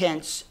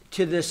applicants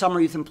to the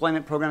Summer Youth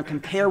Employment Program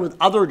compare with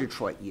other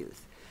Detroit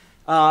youth?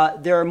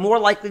 They're more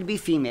likely to be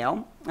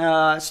female,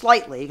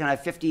 slightly, kind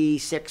of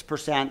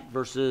 56%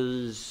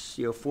 versus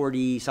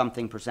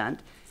 40-something percent.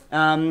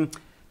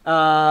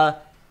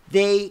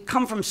 They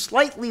come from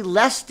slightly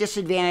less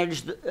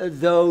disadvantaged,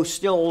 though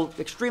still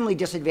extremely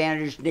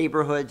disadvantaged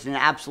neighborhoods in an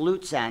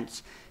absolute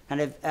sense.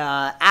 Kind of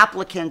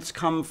applicants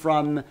come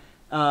from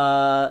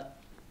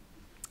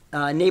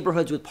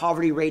neighborhoods with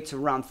poverty rates of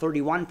around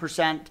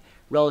 31%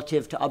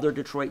 relative to other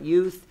Detroit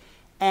youth.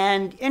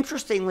 And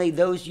interestingly,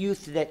 those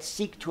youth that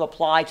seek to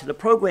apply to the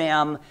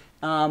program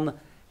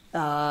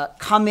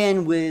come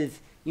in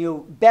with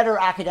better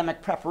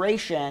academic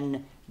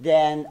preparation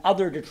than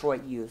other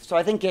Detroit youth. So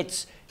I think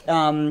it's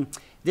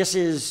this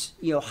is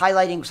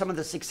highlighting some of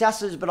the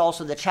successes, but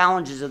also the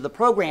challenges of the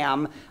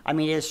program. I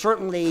mean, it's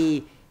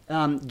certainly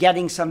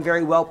getting some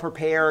very well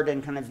prepared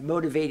and kind of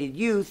motivated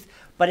youth,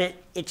 but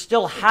it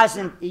still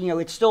hasn't,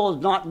 it still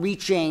is not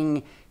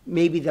reaching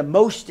maybe the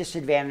most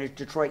disadvantaged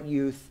Detroit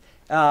youth,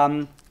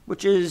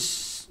 which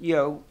is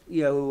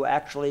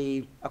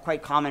actually a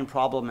quite common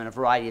problem in a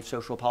variety of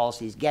social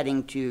policies,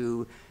 getting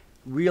to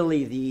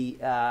really the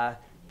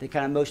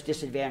kind of most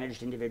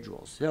disadvantaged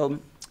individuals.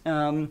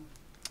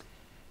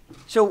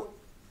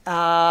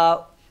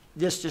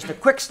 This is just a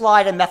quick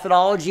slide on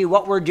methodology,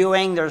 what we're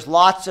doing. There's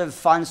lots of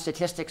fun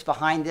statistics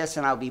behind this,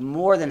 and I'll be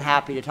more than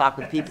happy to talk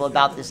with people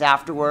about this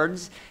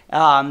afterwards.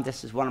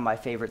 This is one of my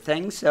favorite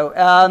things.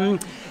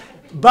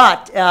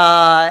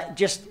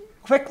 Just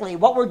quickly,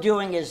 what we're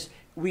doing is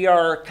we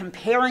are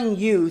comparing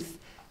youth,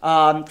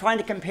 trying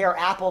to compare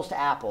apples to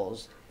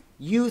apples.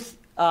 Youth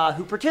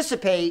who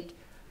participate,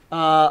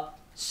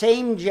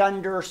 same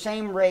gender,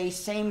 same race,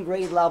 same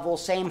grade level,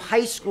 same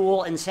high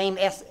school, and same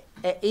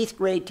 8th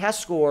grade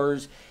test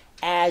scores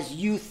as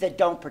youth that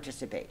don't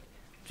participate.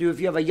 So if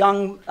you have a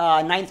young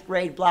 9th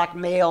grade black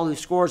male who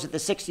scores at the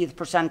 60th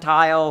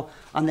percentile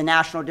on the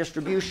national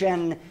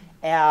distribution,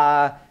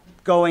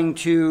 going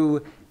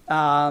to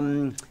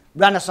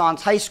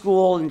Renaissance High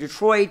School in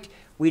Detroit,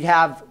 we'd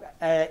have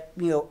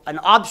an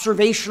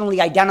observationally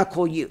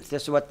identical youth.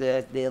 This is what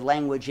the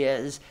language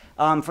is.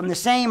 From the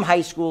same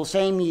high school,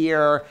 same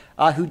year,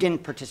 who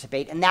didn't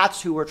participate. And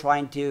that's who we're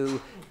trying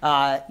to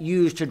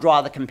use to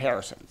draw the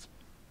comparisons.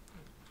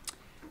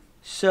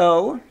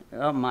 So,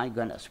 oh my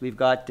goodness, we've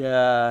got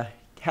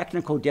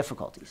technical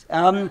difficulties.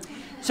 In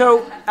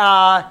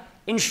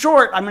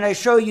short, I'm going to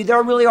show you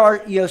there really are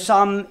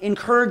some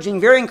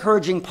encouraging, very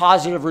encouraging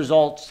positive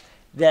results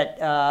that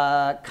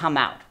come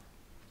out.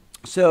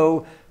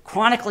 So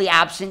chronically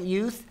absent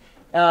youth,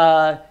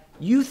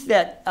 youth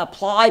that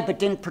applied but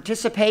didn't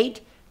participate,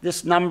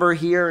 this number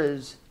here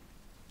is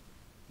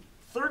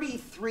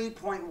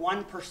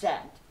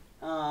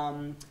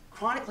 33.1%.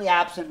 Chronically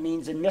absent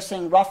means in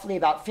missing roughly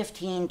about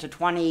 15 to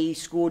 20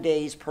 school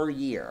days per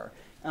year.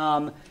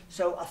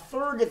 So a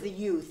third of the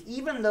youth,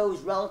 even those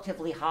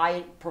relatively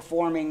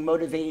high-performing,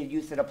 motivated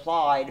youth that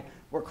applied,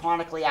 were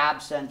chronically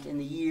absent in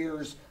the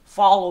years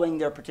following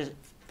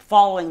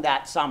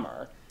that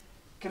summer,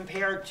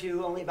 compared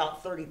to only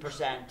about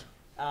 30%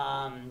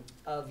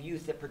 of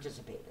youth that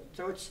participated.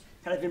 So it's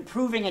kind of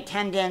improving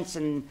attendance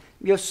and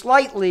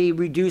slightly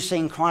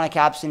reducing chronic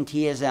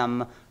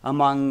absenteeism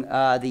among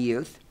the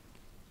youth.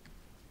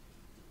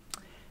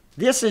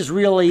 This is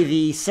really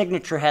the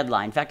signature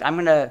headline. In fact, I'm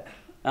going to,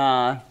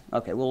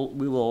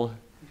 we will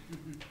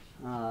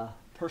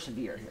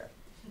persevere here.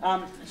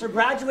 So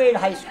graduated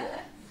high school.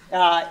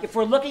 If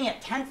we're looking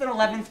at 10th and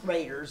 11th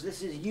graders,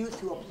 this is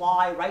youth who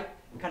apply right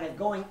kind of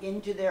going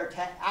into their,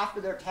 after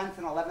their 10th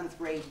and 11th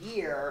grade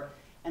year,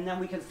 and then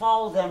we can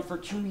follow them for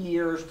 2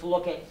 years to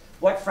look at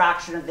what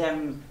fraction of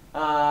them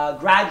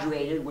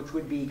graduated, which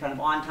would be kind of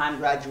on-time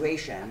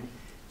graduation.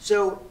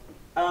 So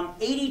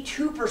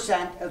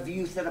 82% of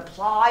youth that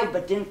applied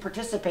but didn't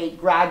participate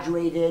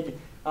graduated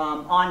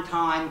on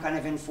time, kind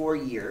of in 4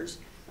 years.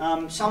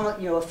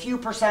 A few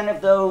percent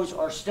of those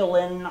are still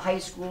in high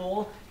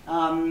school,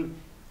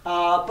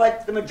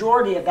 but the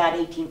majority of that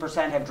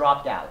 18% have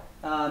dropped out.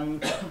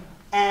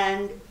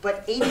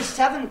 But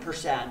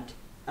 87%,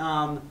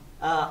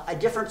 a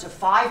difference of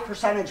 5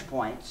 percentage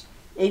points,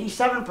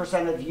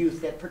 87% of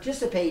youth that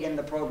participate in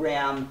the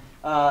program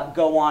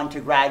go on to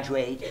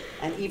graduate,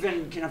 and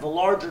even kind of a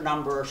larger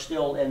number are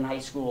still in high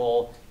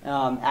school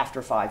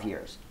after 5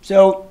 years.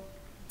 So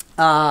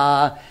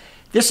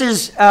this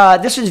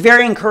is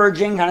very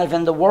encouraging, kind of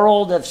in the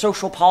world of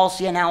social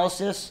policy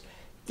analysis.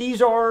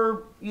 These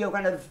are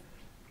kind of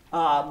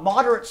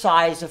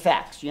moderate-sized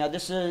effects.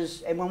 This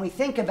is, and when we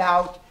think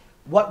about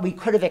what we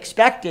could have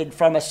expected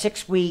from a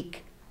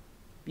 6-week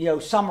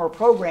summer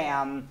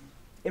program,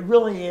 it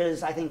really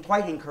is, I think,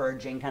 quite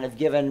encouraging, kind of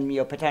given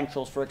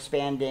potentials for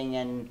expanding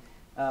and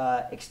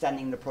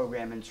extending the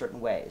program in certain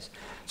ways.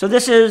 So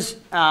this is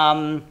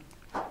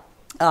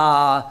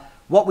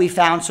what we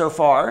found so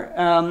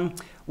far.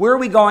 Where are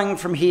we going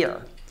from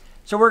here?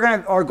 So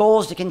our goal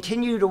is to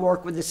continue to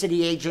work with the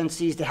city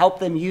agencies to help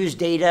them use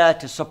data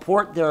to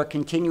support their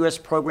continuous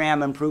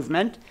program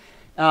improvement.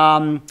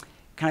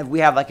 We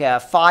have like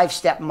a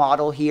 5-step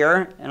model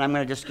here, and I'm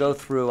going to just go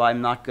through.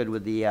 I'm not good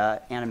with the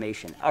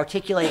animation.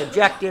 Articulate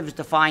objectives,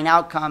 define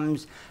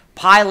outcomes,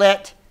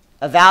 pilot,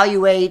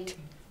 evaluate,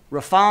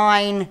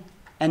 refine,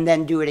 and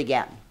then do it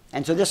again.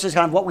 And so this is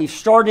kind of what we've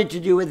started to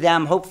do with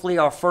them. Hopefully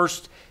our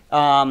first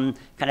kind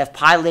of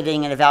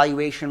piloting and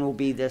evaluation will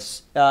be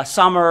this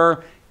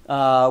summer,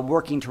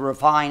 working to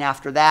refine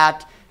after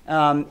that,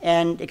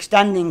 and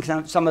extending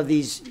some of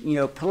these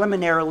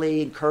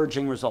preliminarily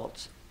encouraging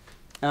results.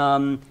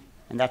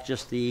 And that's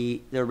just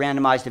the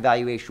randomized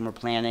evaluation we're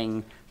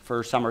planning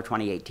for summer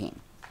 2018.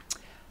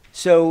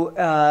 So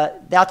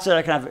that's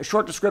a kind of a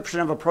short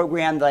description of a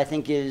program that I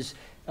think is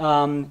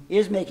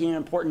making an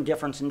important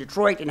difference in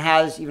Detroit and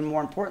has, even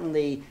more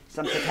importantly,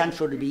 some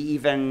potential to be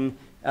even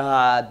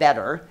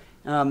better.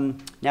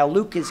 Now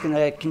Luke is going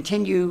to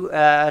continue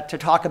to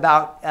talk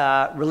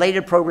about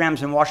related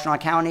programs in Washtenaw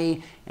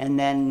County, and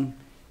then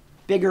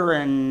bigger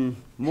and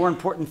more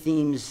important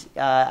themes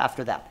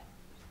after that.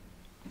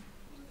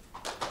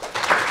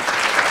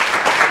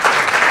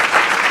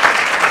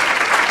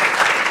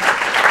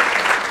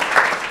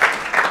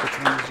 Which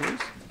one is yours?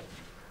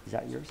 Is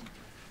that yours?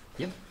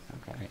 Yep.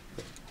 Okay.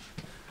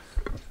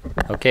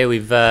 Okay,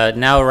 we've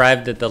now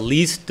arrived at the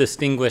least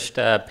distinguished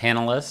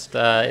panelist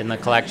in the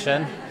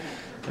collection.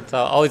 It's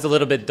always a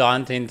little bit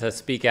daunting to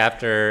speak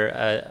after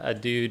a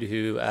dude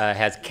who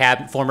has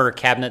former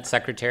cabinet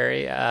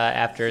secretary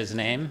after his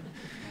name.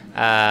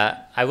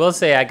 I will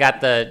say I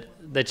got the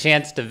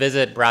chance to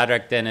visit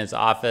Broderick in his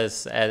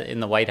office in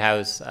the White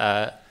House,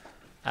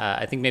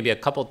 I think maybe a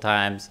couple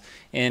times.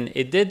 And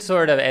it did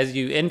sort of, as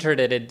you entered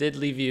it, it did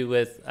leave you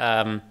with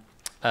a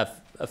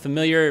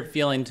familiar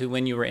feeling to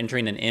when you were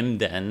entering an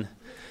M-den.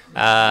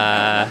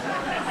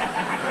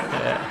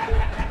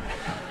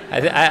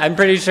 I'm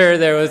pretty sure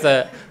there was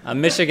a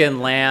Michigan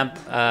lamp,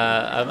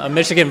 a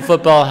Michigan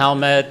football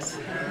helmet.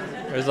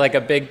 There was like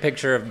a big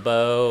picture of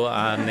Bo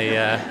on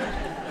the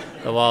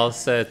wall.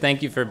 So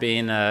thank you for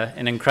being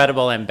an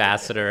incredible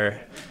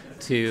ambassador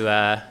to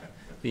the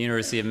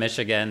University of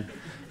Michigan.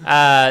 So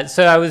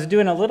I was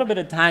doing a little bit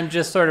of time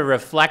just sort of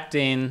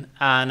reflecting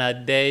on a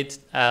day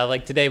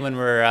like today when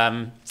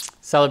we're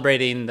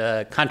celebrating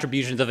the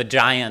contributions of a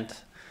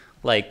giant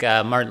like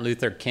Martin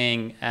Luther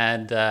King,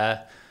 and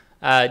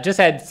just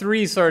had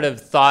 3 sort of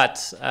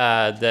thoughts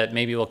that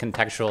maybe will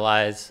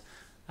contextualize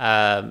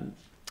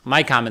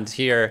my comments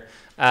here.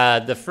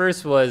 The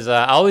first was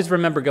I always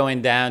remember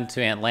going down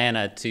to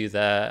Atlanta to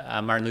the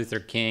Martin Luther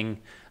King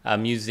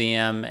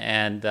Museum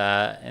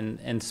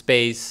and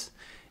space,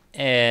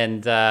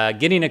 and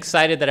getting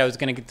excited that I was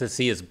going to get to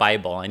see his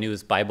Bible. I knew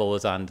his Bible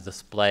was on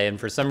display, and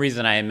for some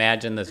reason I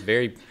imagined this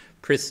very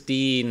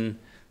pristine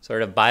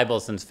sort of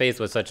Bible, since faith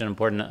was such an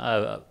important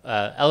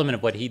element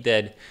of what he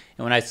did.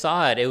 And when I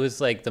saw it, it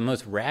was like the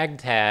most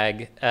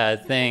ragtag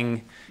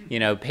thing,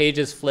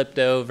 pages flipped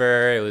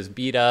over, it was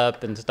beat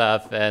up and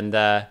stuff. And,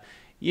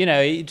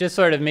 it just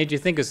sort of made you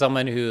think of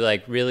someone who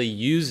like really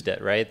used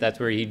it, right? That's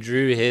where he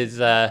drew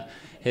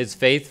his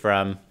faith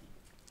from.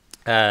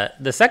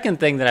 The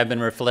second thing that I've been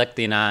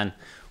reflecting on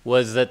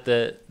was that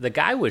the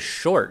guy was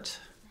short.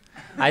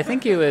 I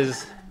think he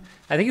was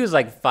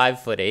like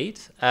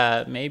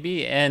 5'8",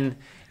 maybe. And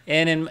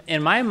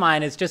in my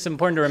mind, it's just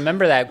important to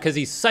remember that because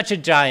he's such a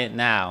giant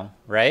now,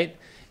 right?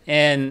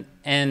 And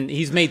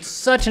he's made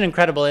such an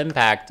incredible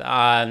impact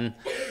on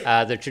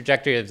the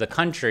trajectory of the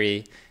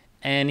country.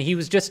 And he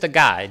was just a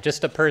guy,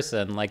 just a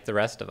person like the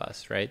rest of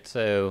us, right?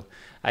 So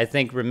I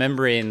think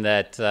remembering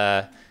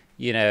that,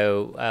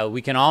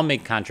 we can all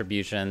make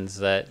contributions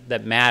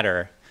that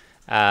matter,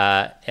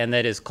 and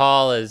that his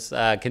call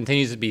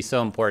continues to be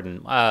so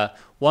important.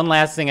 One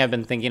last thing I've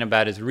been thinking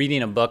about is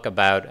reading a book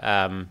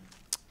about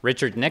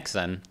Richard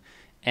Nixon,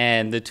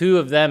 and the two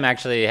of them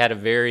actually had a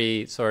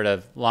very sort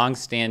of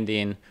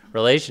long-standing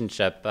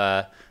relationship.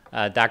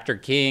 Dr.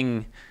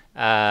 King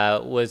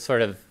was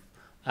sort of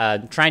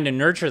trying to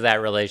nurture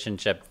that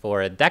relationship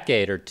for a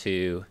decade or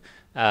two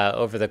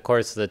over the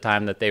course of the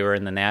time that they were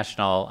in the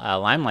national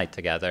limelight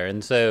together.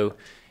 And so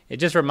it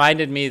just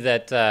reminded me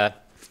that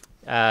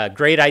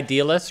great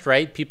idealists,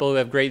 right, people who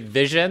have great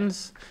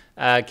visions,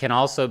 can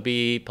also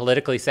be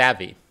politically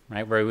savvy,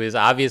 right, where he was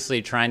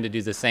obviously trying to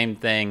do the same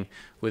thing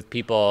with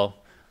people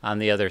on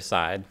the other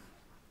side.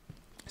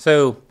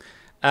 So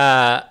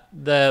for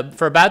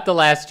about the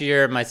last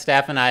year, my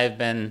staff and I have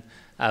been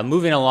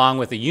moving along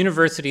with a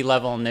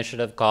university-level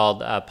initiative called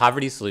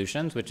Poverty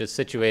Solutions, which is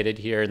situated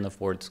here in the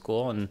Ford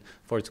School, and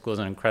Ford School is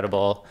an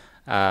incredible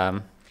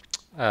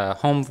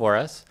home for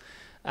us.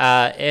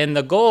 And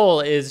the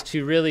goal is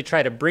to really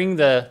try to bring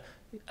the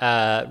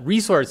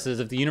resources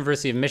of the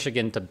University of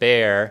Michigan to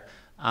bear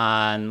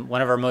on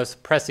one of our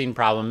most pressing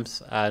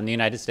problems in the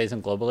United States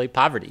and globally,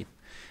 poverty.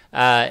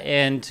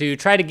 and to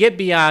try to get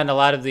beyond a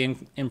lot of the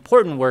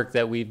important work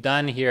that we've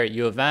done here at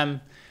U of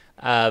M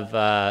of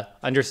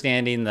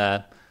understanding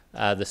the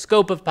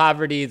scope of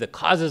poverty, the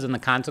causes and the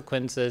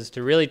consequences,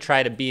 to really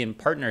try to be in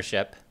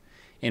partnership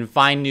and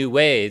find new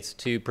ways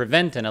to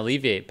prevent and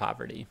alleviate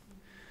poverty.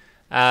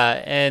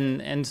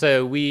 And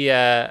so we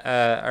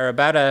are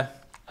about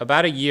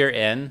a year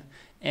in,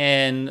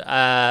 and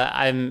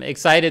I'm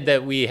excited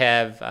that we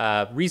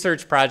have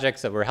research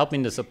projects that we're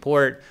helping to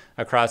support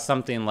across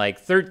something like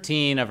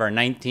 13 of our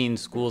 19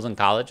 schools and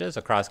colleges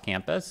across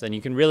campus. And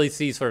you can really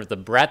see sort of the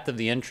breadth of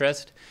the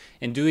interest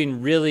in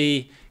doing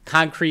really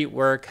concrete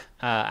work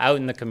out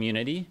in the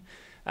community.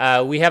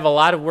 We have a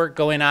lot of work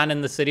going on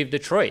in the city of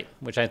Detroit,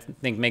 which I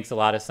think makes a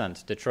lot of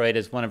sense. Detroit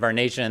is one of our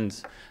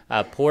nation's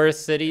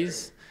poorest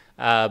cities,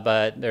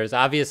 but there's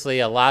obviously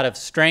a lot of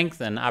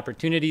strength and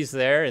opportunities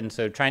there, and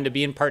so trying to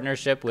be in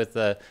partnership with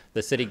the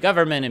city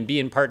government and be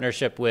in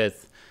partnership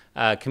with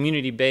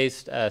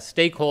community-based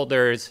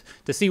stakeholders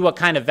to see what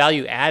kind of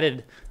value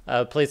added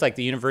a place like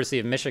the University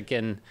of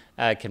Michigan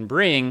can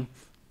bring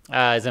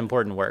is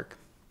important work.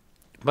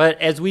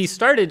 But as we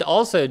started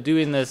also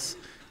doing this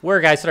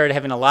work, I started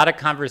having a lot of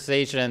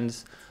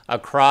conversations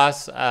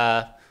across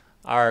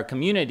our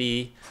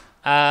community.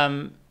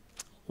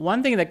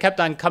 One thing that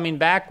kept on coming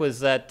back was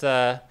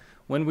that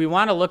when we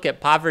want to look at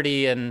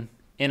poverty and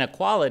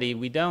inequality,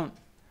 we don't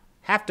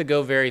have to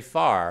go very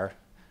far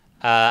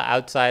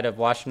outside of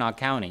Washtenaw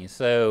County.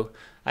 So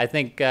I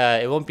think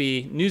it won't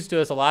be news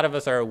to us. A lot of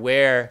us are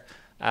aware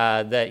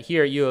that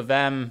here at U of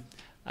M,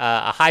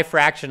 a high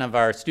fraction of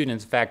our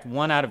students, in fact,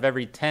 1 out of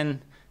every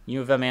 10 U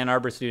of M Ann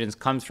Arbor students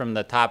comes from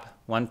the top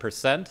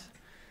 1%.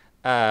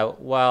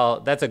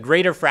 Well, that's a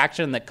greater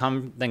fraction that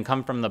than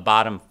come from the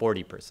bottom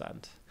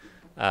 40%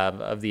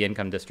 of the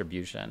income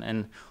distribution.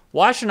 And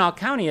Washtenaw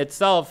County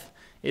itself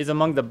is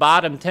among the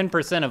bottom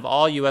 10% of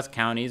all U.S.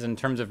 counties in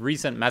terms of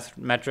recent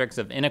metrics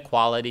of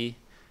inequality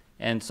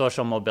and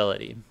social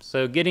mobility.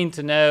 So getting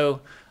to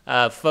know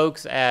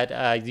folks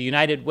at the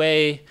United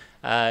Way,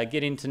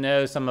 getting to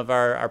know some of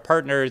our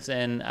partners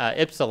in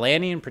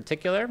Ypsilanti in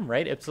particular,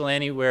 right?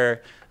 Ypsilanti,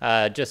 we're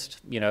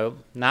just,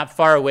 not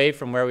far away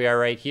from where we are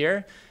right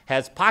here,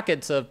 has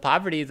pockets of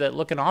poverty that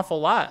look an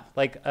awful lot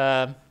like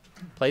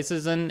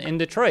places in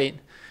Detroit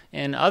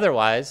and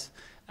otherwise.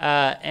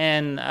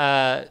 And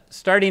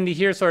starting to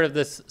hear sort of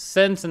this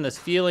sense and this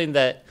feeling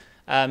that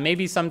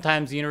maybe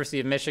sometimes the University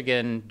of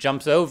Michigan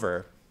jumps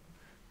over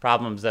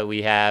problems that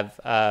we have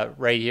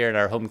right here in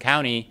our home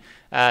county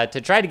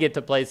to try to get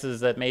to places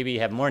that maybe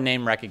have more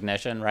name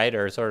recognition, right,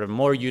 or sort of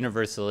more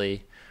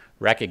universally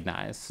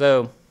recognized.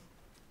 So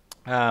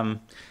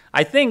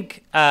I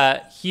think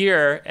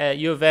here at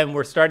U of M,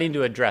 we're starting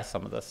to address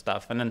some of this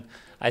stuff. And then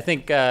I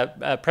think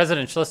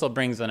President Schlissel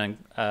brings in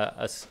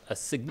a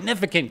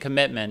significant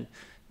commitment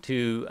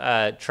to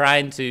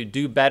trying to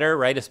do better,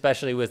 right,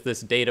 especially with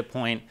this data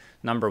point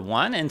number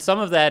 1. And some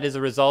of that is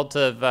a result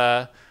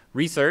of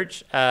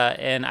research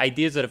and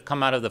ideas that have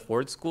come out of the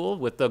Ford School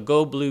with the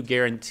Go Blue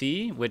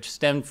Guarantee, which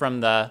stemmed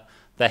from the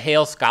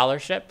Hale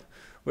Scholarship,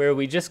 where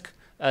we just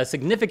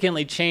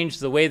significantly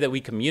changed the way that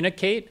we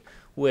communicate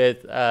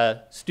with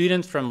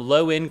students from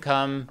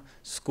low-income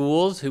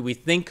schools who we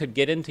think could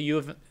get into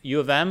U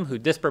of M, who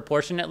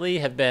disproportionately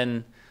have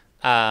been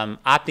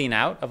opting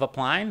out of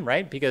applying,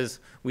 right? Because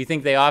we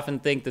think they often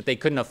think that they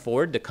couldn't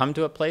afford to come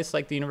to a place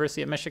like the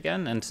University of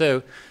Michigan. And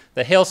so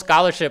the Hale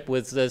Scholarship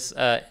was this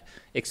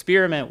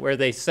experiment where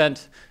they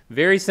sent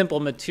very simple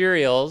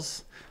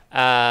materials.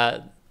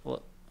 I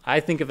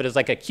think of it as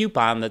like a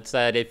coupon that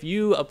said, if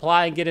you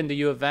apply and get into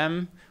U of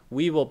M,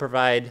 we will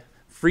provide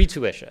free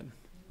tuition,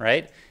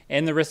 right?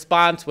 And the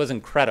response was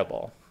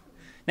incredible.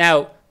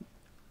 Now,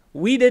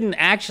 we didn't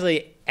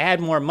actually add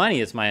more money,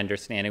 is my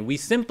understanding. We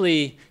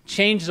simply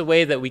changed the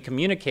way that we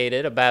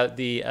communicated about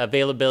the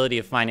availability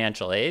of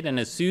financial aid. And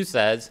as Sue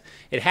says,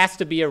 it has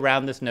to be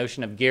around this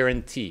notion of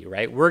guarantee,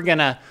 right? We're going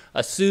to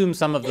assume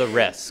some of the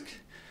risk.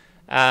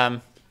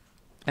 And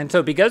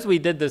so because we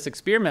did this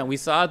experiment, we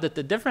saw that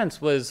the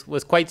difference was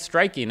quite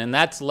striking. And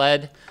that's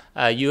led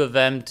U of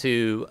M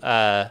to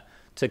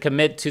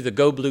commit to the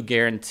Go Blue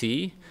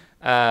Guarantee,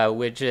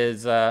 which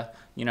is a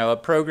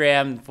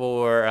program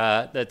for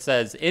that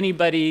says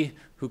anybody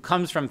who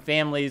comes from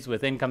families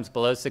with incomes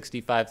below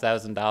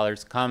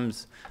 $65,000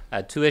 comes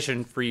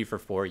tuition free for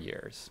 4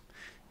 years.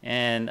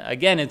 And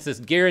again, it's this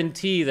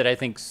guarantee that I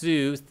think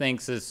Sue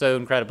thinks is so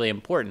incredibly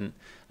important,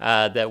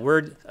 that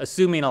we're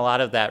assuming a lot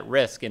of that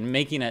risk and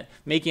making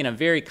a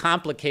very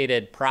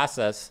complicated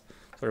process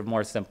sort of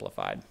more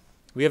simplified.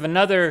 We have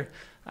another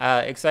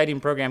exciting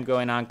program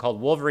going on called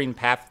Wolverine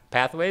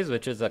Pathways,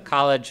 which is a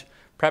college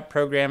prep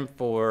program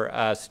for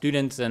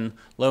students in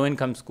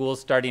low-income schools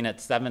starting at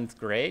 7th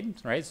grade,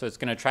 right? So it's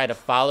going to try to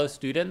follow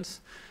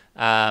students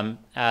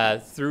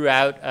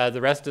throughout the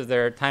rest of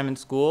their time in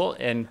school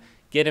and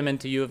get them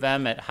into U of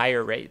M at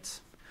higher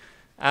rates.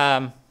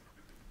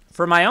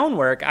 For my own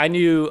work, I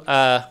knew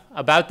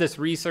about this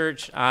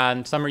research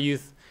on summer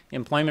youth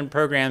employment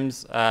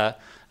programs.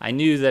 I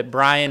knew that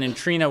Brian and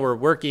Trina were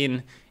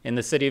working in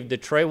the city of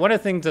Detroit. One of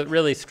the things that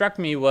really struck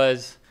me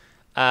was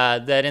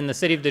that in the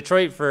city of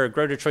Detroit, for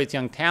Grow Detroit's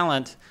Young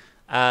Talent,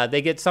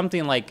 they get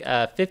something like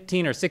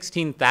 15 or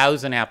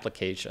 16,000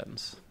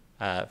 applications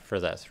for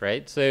this,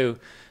 right? So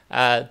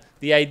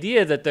the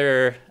idea that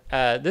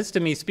this to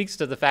me speaks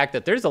to the fact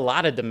that there's a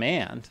lot of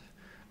demand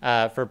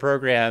for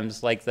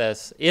programs like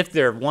this if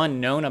they're, one,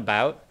 known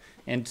about,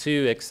 and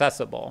two,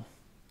 accessible.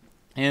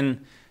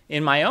 In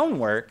my own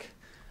work,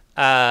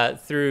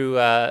 through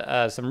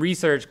some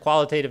research,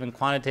 qualitative and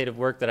quantitative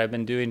work that I've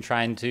been doing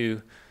trying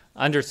to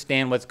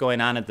understand what's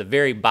going on at the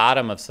very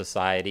bottom of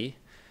society,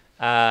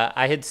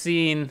 I had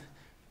seen,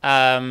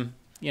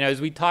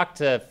 as we talked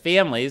to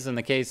families, in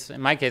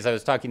my case, I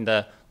was talking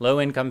to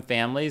low-income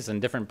families in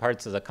different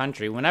parts of the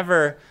country.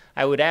 Whenever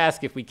I would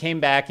ask, if we came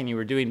back and you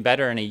were doing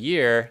better in a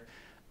year,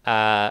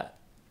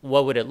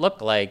 what would it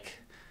look like?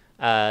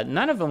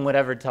 None of them would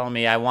ever tell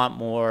me, I want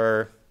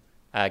more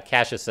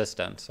cash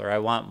assistance, or I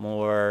want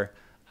more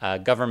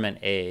government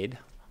aid,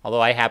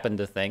 although I happen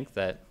to think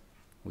that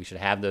we should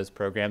have those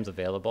programs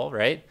available,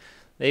 right?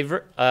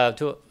 To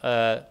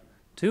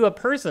a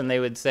person, they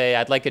would say,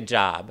 I'd like a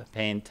job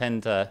paying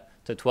 $10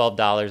 to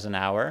 $12 an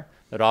hour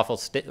that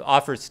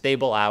offers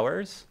stable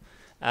hours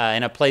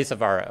in a place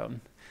of our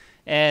own.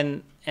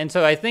 And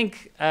so I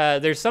think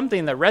there's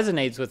something that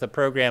resonates with a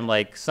program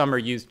like Summer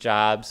Youth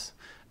Jobs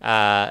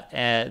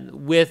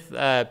and with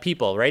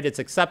people, right? It's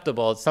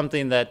acceptable. It's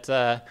something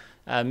that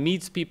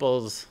meets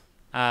people's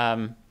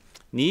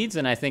needs,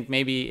 and I think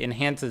maybe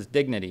enhances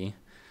dignity.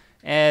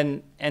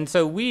 And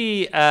so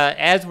we,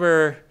 as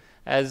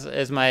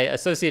my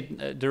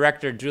associate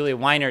director Julia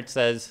Weinert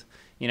says,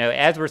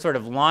 as we're sort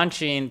of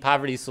launching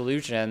Poverty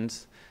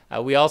Solutions,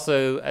 we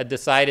also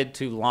decided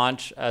to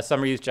launch a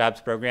Summer Youth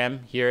Jobs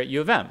program here at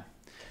U of M.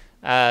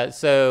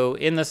 So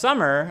in the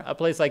summer, a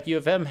place like U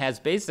of M has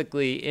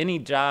basically any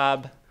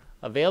job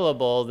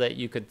available that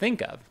you could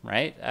think of,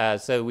 right?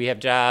 So we have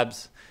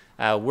jobs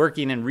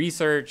working in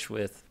research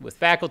with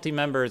faculty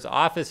members,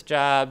 office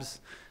jobs,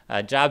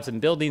 jobs in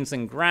buildings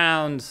and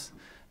grounds,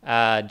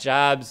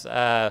 jobs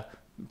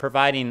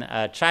providing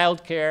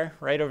childcare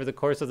right over the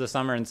course of the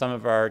summer in some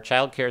of our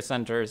childcare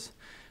centers.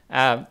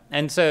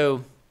 And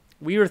so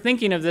we were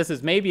thinking of this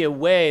as maybe a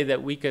way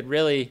that we could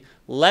really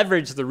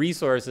leverage the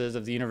resources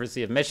of the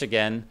University of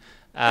Michigan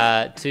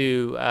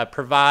to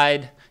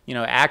provide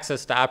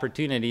access to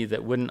opportunity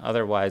that wouldn't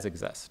otherwise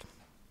exist.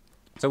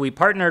 So we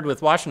partnered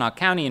with Washtenaw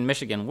County and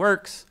Michigan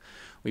Works.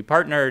 We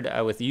partnered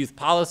with the Youth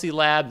Policy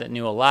Lab that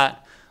knew a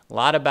lot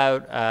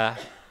about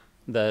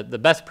the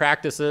best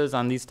practices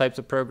on these types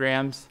of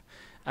programs.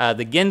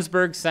 The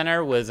Ginsberg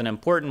Center was an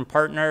important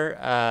partner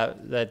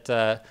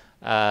that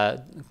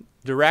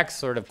directs,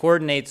 sort of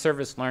coordinates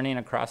service learning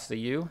across the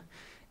U.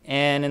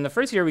 And in the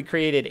first year, we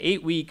created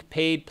 8-week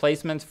paid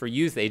placements for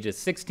youth ages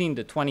 16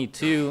 to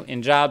 22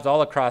 in jobs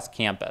all across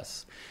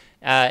campus.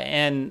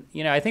 And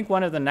I think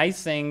one of the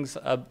nice things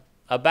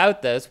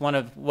about this, one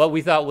of what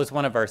we thought was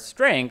one of our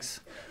strengths,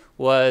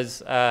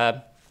 was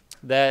that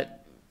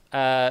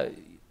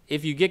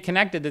if you get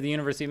connected to the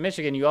University of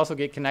Michigan, you also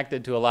get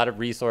connected to a lot of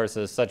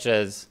resources, such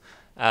as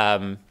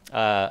an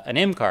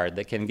M card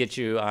that can get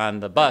you on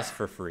the bus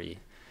for free,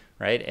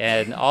 right?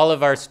 And all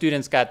of our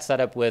students got set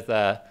up with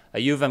a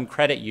U of M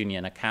credit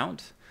union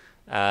account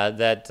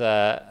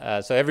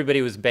so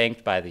everybody was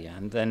banked by the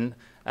end. And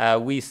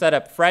we set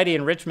up Friday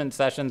enrichment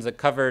sessions that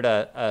covered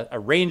a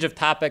range of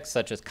topics,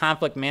 such as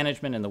conflict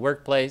management in the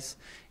workplace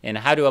and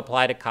how to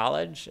apply to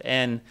college.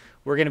 And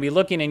we're going to be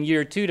looking in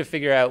year 2 to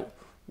figure out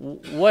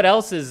what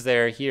else is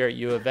there here at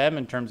U of M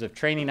in terms of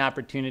training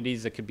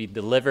opportunities that could be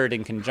delivered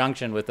in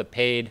conjunction with a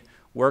paid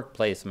work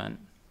placement.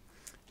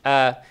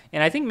 And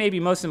I think maybe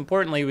most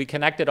importantly, we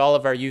connected all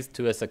of our youth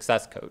to a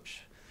success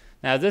coach.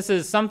 Now, this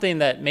is something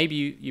that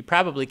maybe you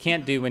probably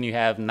can't do when you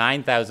have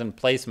 9,000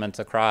 placements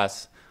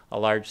across a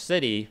large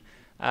city,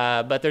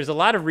 but there's a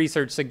lot of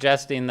research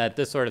suggesting that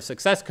this sort of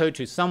success coach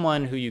is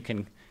someone who you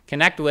can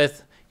connect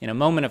with in a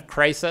moment of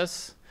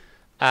crisis,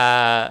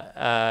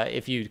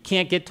 if you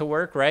can't get to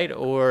work, right?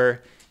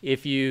 Or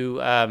if you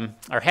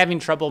are having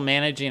trouble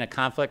managing a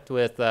conflict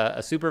with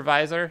a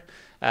supervisor,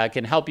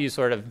 can help you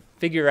sort of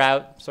figure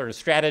out, sort of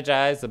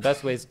strategize the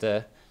best ways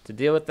to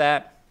deal with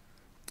that.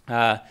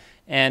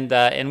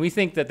 And we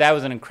think that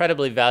was an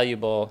incredibly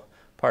valuable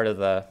part of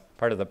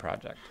the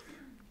project.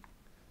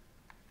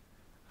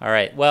 All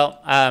right,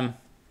 well,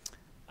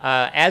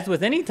 as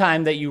with any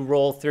time that you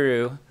roll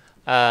through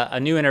a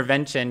new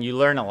intervention, you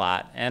learn a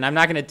lot. And I'm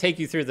not going to take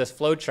you through this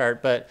flow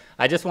chart, but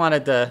I just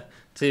wanted to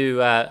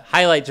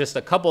highlight just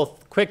a couple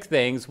quick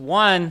things.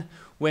 One,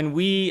 when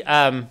we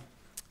got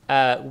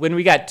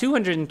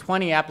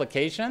 220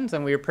 applications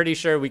and we were pretty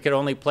sure we could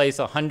only place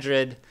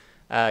 100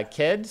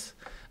 kids,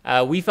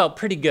 we felt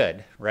pretty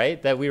good,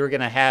 right? That we were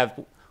going to have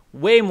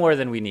way more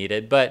than we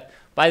needed. But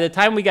by the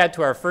time we got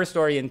to our first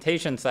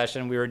orientation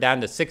session, we were down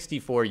to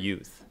 64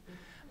 youth.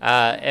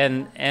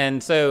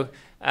 And so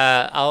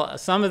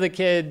some of the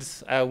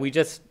kids we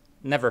just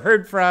never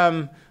heard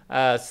from.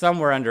 Some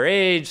were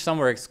underage, some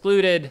were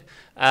excluded.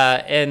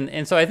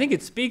 And so I think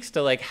it speaks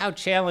to like how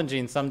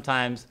challenging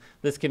sometimes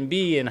this can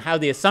be, and how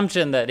the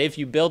assumption that if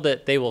you build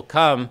it, they will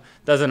come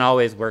doesn't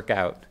always work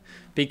out.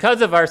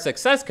 Because of our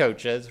success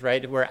coaches,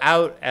 right, we're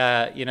out,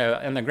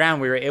 on the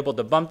ground, we were able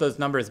to bump those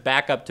numbers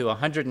back up to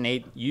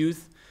 108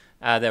 youth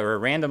that were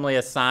randomly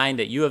assigned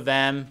at U of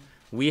M.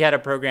 We had a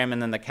program,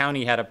 and then the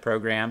county had a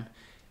program.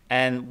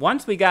 And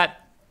once we got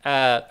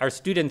our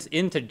students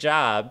into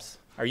jobs,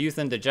 our youth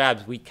into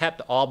jobs, we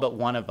kept all but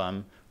one of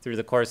them through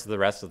the course of the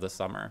rest of the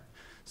summer.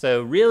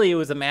 So really it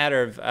was a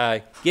matter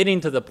of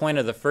getting to the point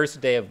of the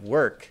first day of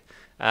work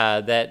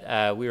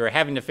that we were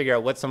having to figure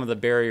out what some of the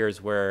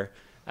barriers were.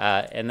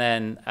 And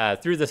then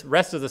through the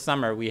rest of the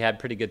summer, we had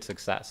pretty good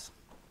success.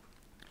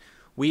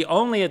 We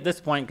only at this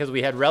point, because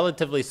we had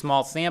relatively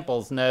small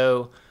samples,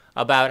 know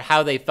about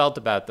how they felt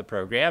about the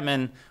program.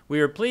 And we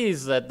were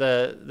pleased that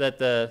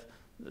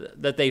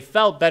they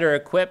felt better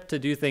equipped to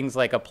do things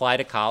like apply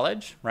to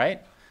college,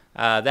 right?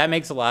 That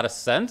makes a lot of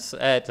sense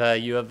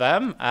at U of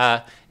M.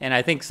 And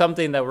I think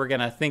something that we're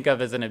going to think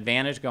of as an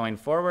advantage going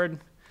forward.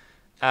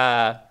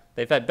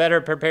 They felt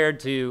better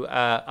prepared to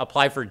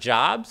apply for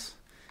jobs.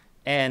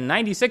 And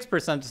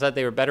 96% said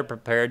they were better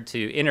prepared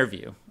to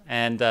interview.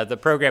 And the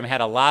program had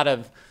a lot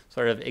of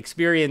sort of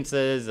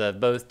experiences of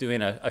both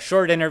doing a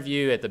short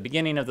interview at the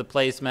beginning of the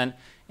placement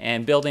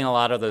and building a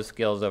lot of those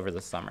skills over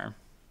the summer.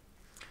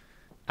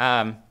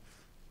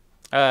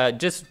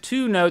 Just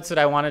two notes that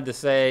I wanted to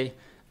say.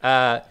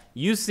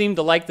 You seem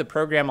to like the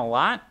program a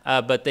lot,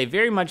 but they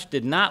very much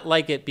did not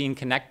like it being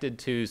connected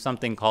to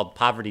something called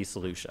poverty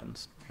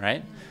solutions,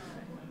 right?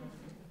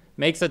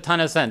 Makes a ton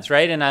of sense,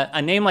 right? And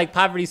a name like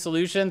Poverty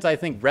Solutions, I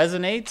think,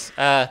 resonates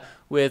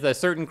with a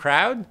certain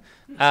crowd.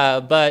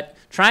 But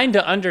trying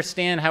to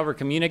understand how we're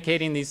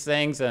communicating these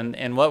things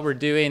and what we're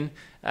doing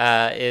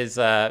is,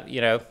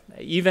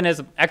 even as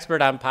an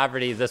expert on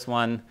poverty, this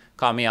one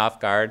caught me off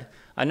guard.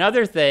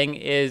 Another thing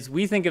is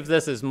we think of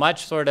this as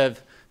much sort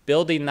of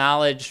building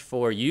knowledge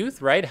for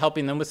youth, right?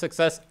 Helping them with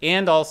success,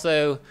 and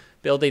also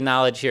building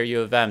knowledge here at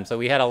U of M. So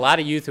we had a lot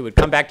of youth who would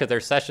come back to their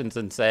sessions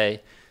and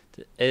say,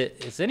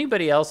 is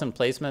anybody else in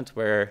placements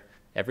where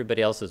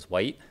everybody else is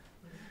white?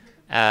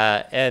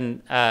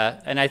 And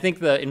I think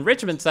the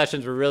enrichment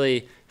sessions were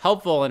really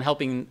helpful in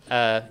helping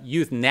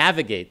youth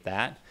navigate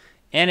that.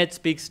 And it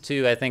speaks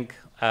to, I think,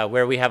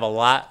 where we have a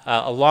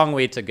long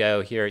way to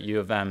go here at U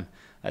of M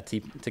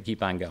to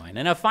keep on going.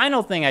 And a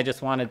final thing I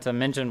just wanted to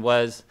mention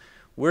was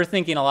we're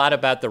thinking a lot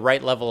about the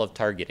right level of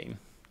targeting.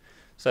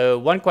 So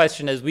one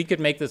question is, we could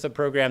make this a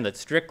program that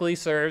strictly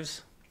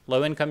serves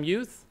low-income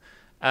youth.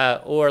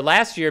 Or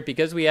last year,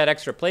 because we had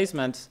extra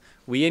placements,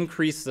 we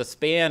increased the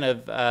span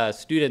of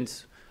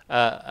students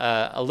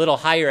a little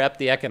higher up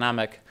the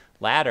economic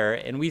ladder.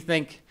 And we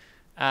think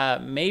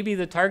maybe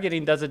the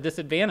targeting does a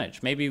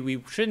disadvantage. Maybe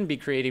we shouldn't be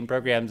creating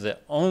programs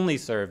that only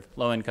serve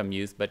low-income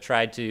youth, but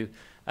try to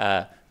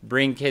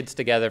bring kids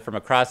together from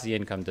across the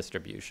income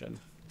distribution.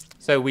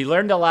 So we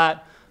learned a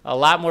lot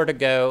more to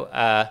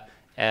go,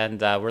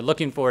 and we're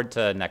looking forward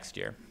to next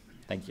year.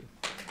 Thank you.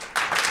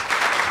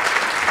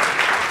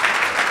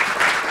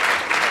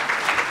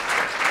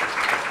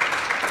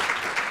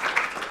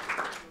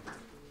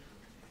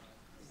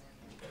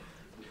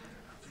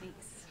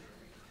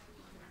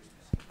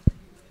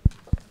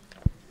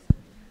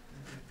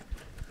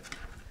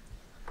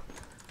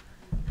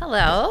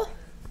 Hello.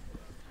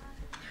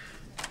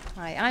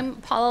 Hi, I'm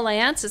Paula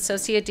Lance,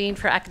 Associate Dean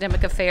for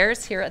Academic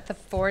Affairs here at the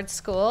Ford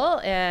School,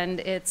 and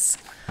it's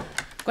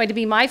going to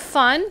be my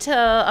fun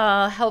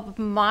to help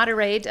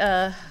moderate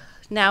a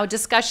now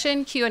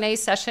discussion Q&A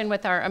session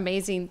with our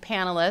amazing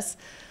panelists.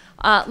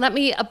 Let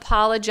me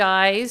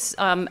apologize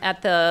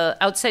at the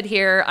outset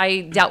here.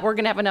 I doubt we're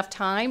going to have enough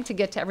time to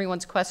get to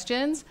everyone's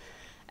questions.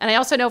 And I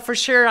also know for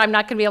sure I'm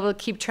not going to be able to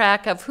keep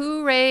track of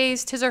who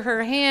raised his or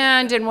her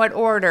hand in what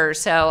order.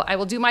 So I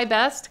will do my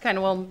best, kind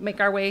of will make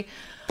our way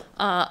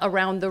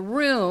around the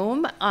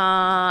room.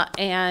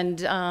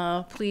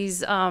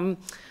 Please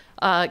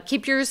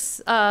keep your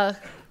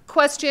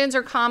questions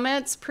or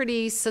comments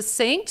pretty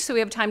succinct so we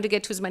have time to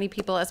get to as many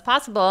people as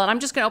possible. And I'm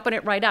just going to open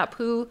it right up.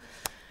 Who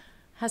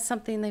has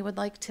something they would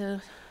like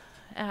to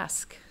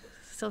ask?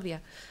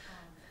 Sylvia.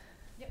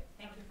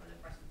 Thank you for the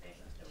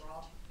presentations. They were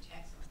all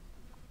excellent.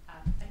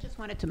 I just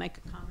wanted to make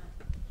a comment.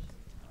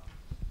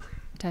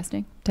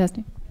 Testing.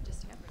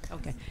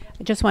 Okay.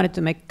 I just wanted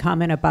to make a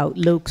comment about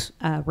Luke's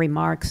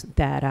remarks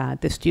that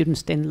the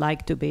students didn't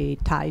like to be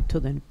tied to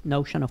the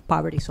notion of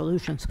poverty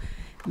solutions.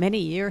 Many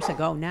years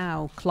ago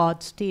now,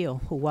 Claude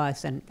Steele, who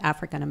was an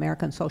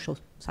African-American social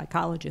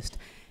psychologist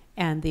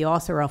and the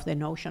author of The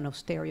Notion of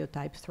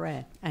Stereotype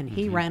Threat, and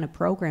he ran a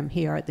program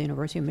here at the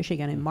University of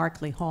Michigan in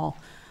Markley Hall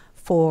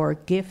for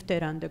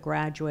gifted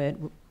undergraduate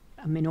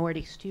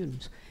minority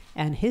students.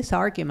 And his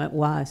argument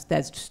was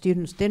that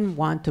students didn't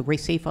want to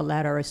receive a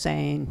letter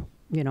saying,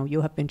 you know,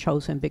 you have been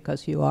chosen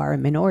because you are a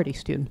minority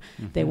student.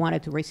 They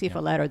wanted to receive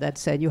a letter that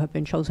said you have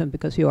been chosen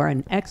because you are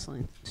an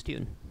excellent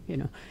student, you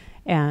know.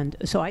 And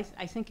so I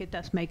think it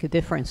does make a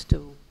difference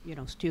to, you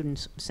know,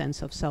 students'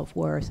 sense of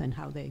self-worth and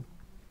how they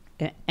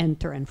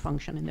enter and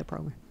function in the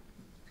program.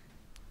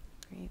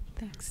 Great,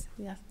 thanks.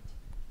 Yeah.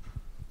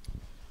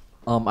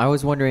 I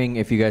was wondering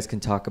if you guys can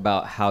talk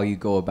about how you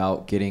go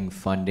about getting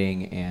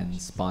funding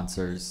and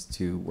sponsors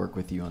to work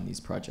with you on these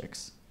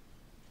projects.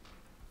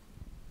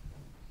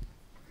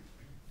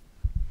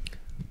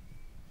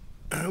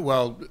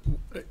 Well,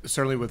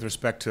 certainly with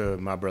respect to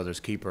My Brother's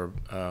Keeper,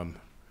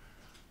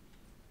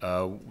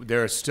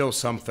 there are still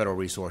some federal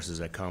resources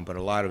that come, but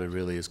a lot of it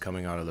really is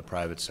coming out of the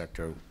private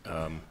sector,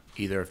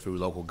 either through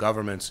local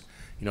governments.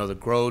 You know, the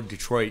Grow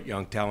Detroit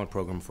Young Talent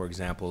Program, for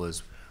example,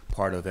 is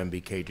part of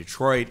MBK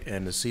Detroit,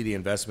 and to see the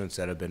investments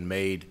that have been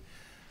made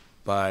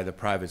by the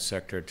private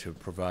sector to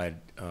provide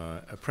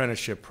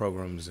apprenticeship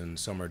programs and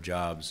summer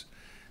jobs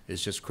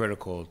is just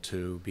critical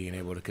to being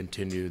able to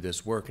continue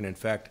this work. And in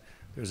fact,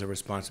 there's a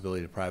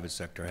responsibility the private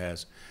sector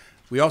has.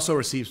 We also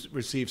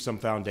receive some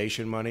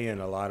foundation money, and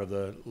a lot of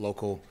the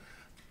local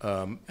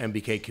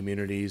MBK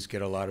communities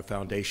get a lot of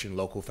foundation,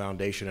 local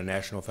foundation and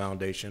national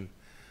foundation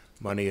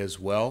money as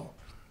well.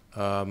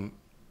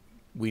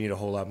 We need a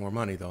whole lot more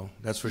money, though,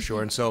 that's for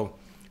sure. And so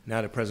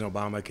now that President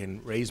Obama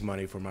can raise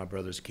money for My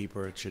Brother's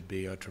Keeper, it should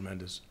be a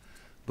tremendous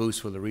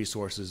boost for the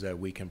resources that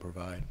we can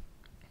provide.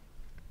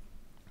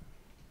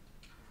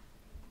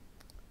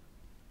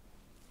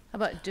 How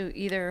about, do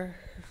either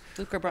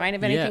Luke or Brian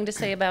have anything to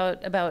say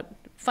about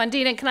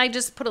funding? And can I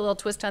just put a little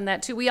twist on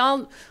that too? We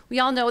all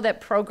know that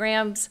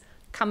programs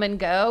come and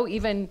go,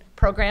 even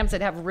programs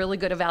that have really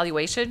good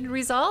evaluation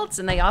results,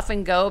 and they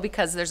often go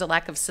because there's a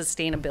lack of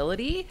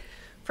sustainability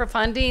for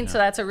funding. So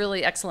that's a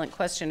really excellent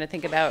question to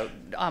think about,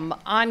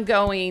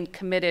 ongoing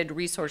committed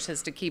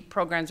resources to keep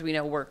programs we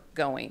know work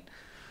going.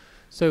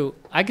 So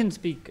I can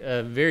speak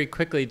very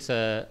quickly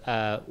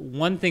to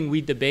one thing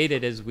we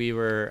debated as we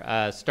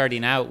were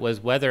starting out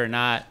was whether or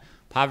not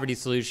Poverty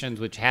Solutions,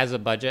 which has a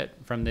budget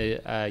from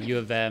the U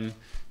of M,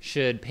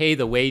 should pay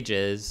the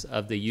wages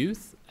of the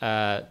youth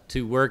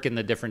to work in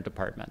the different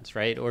departments,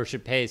 right? Or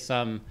should pay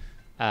some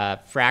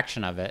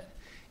fraction of it.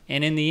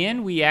 And in the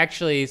end, we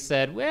actually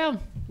said,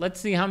 well, let's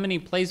see how many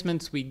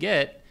placements we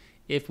get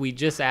if we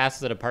just ask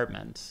the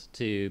departments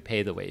to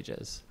pay the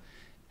wages.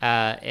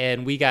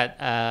 And we got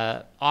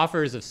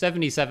offers of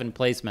 77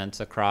 placements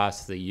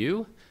across the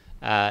U,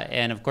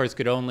 and of course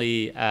could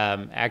only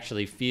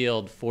actually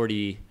field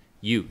 40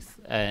 youth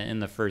in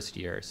the first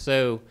year.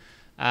 So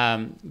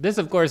this,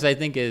 of course, I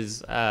think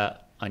is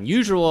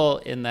unusual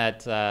in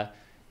that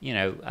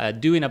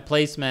doing a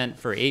placement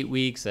for 8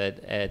 weeks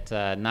at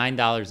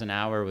 $9 an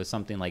hour was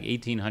something like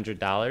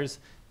 $1,800.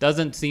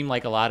 Doesn't seem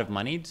like a lot of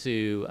money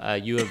to a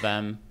U of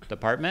M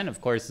department.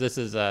 Of course, this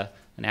is an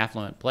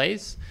affluent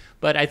place,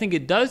 but I think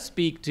it does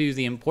speak to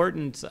the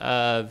importance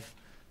of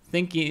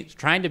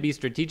trying to be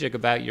strategic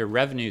about your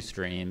revenue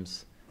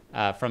streams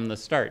from the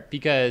start,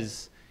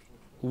 because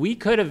we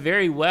could have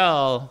very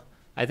well,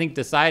 I think,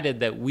 decided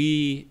that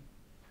we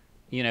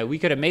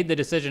could have made the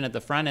decision at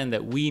the front end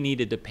that we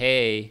needed to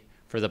pay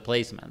for the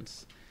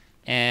placements.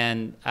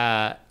 And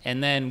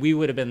then we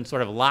would have been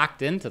sort of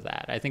locked into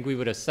that. I think we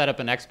would have set up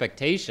an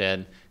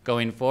expectation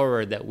going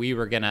forward that we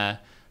were going to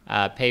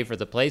pay for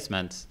the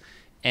placements.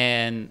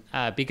 And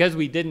because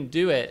we didn't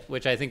do it,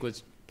 which I think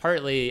was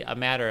partly a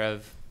matter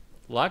of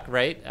luck,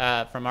 right?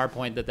 From our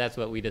point that's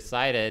what we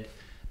decided,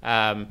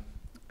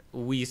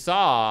 we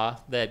saw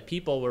that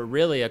people were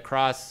really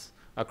across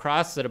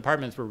the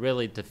departments were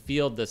really to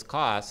field this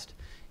cost.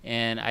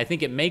 And I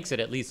think it makes it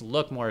at least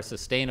look more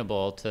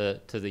sustainable to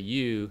the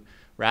U,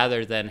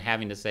 rather than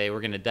having to say we're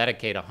going to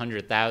dedicate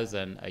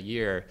 $100,000 a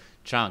year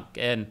chunk.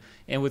 And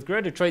with Grow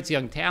Detroit's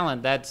Young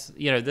Talent, that's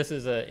this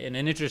is an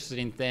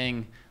interesting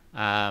thing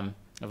of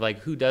like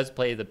who does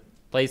play the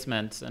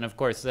placements, and of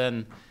course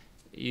then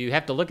you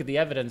have to look at the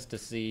evidence to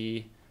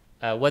see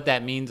what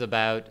that means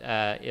about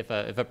if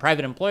a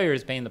private employer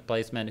is paying the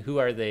placement, who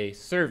are they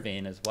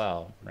serving as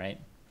well, right?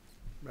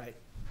 Right.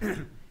 I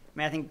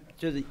mean, I think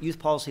the Youth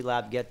Policy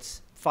Lab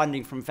gets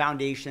funding from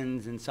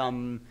foundations and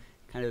some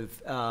kind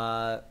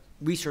of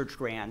research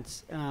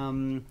grants.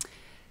 And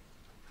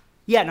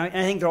I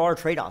think there are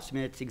trade-offs. I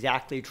mean, it's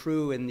exactly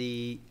true in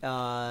the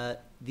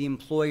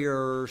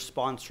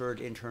employer-sponsored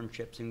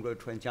internships in Grow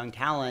Detroit's Young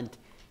Talent.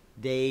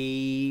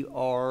 They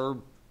are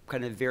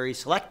kind of very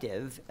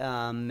selective,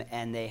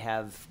 and they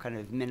have kind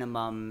of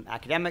minimum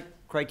academic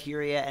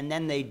criteria, and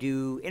then they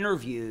do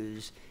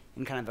interviews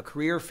in kind of a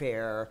career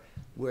fair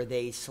where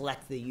they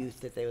select the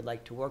youth that they would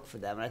like to work for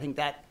them. And I think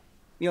that,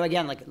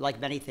 again, like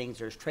many things,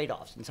 there's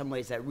trade-offs. In some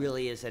ways, that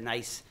really is a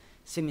nice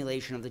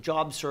simulation of the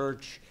job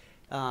search,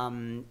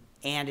 and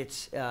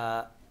it's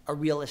a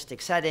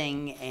realistic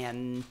setting,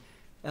 and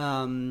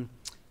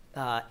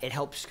it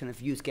helps kind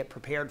of youth get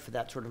prepared for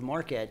that sort of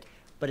market,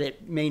 but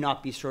it may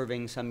not be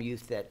serving some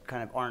youth that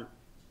kind of aren't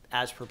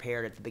as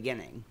prepared at the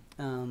beginning.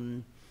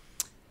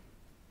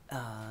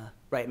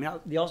 Right. I mean,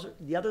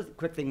 the other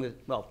quick thing was,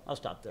 I'll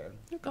stop there.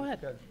 Go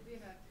ahead.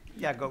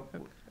 Yeah, go.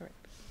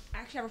 I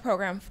actually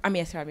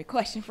have a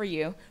question for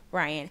you,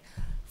 Brian.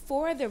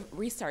 For the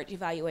research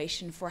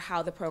evaluation for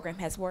how the program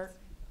has worked.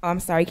 Oh, I'm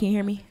sorry, can you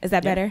hear me? Is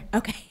that better?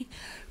 Okay.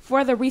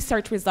 For the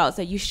research results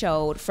that you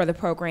showed for the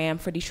program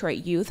for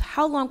Detroit youth,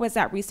 how long was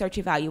that research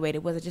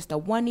evaluated? Was it just a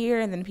 1 year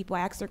and then people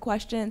asked their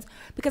questions?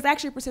 Because I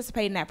actually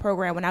participated in that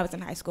program when I was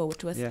in high school,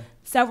 which was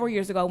several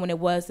years ago when it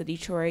was the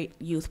Detroit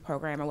youth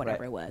program or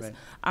whatever it was.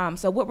 Right.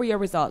 So what were your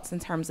results in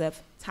terms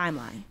of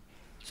timeline?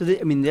 So,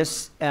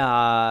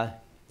 the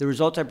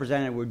results I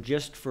presented were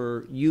just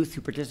for youth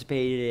who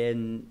participated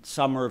in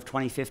summer of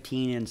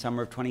 2015 and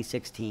summer of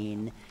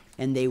 2016,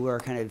 and they were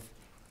kind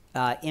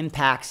of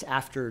impacts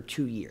after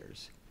 2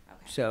 years.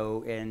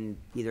 So in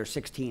either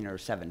 16 or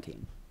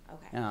 17.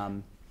 Okay.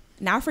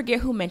 Now I forget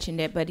who mentioned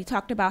it, but he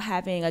talked about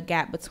having a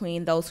gap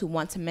between those who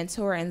want to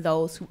mentor and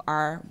those who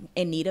are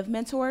in need of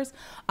mentors.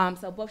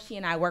 So both she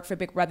and I work for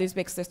Big Brothers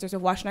Big Sisters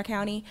of Washington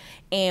County,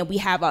 and we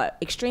have an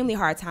extremely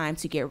hard time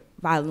to get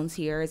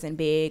volunteers and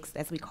bigs,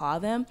 as we call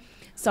them.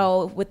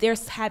 So with their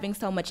having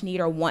so much need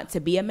or want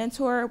to be a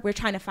mentor, we're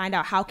trying to find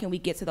out how can we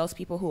get to those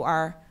people who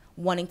are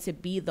wanting to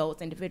be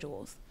those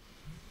individuals.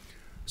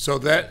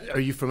 So are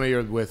you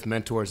familiar with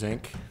Mentors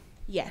Inc.?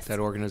 Yes. That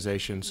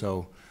organization.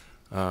 So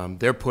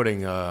they're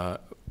putting a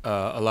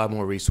lot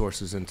more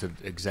resources into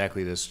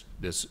exactly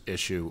this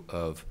issue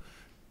of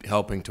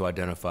helping to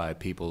identify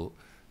people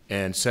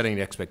and setting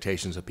the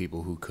expectations of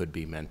people who could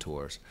be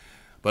mentors.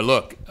 But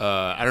look,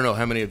 I don't know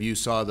how many of you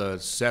saw the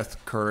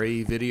Seth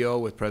Curry video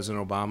with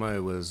President Obama. It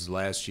was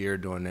last year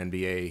during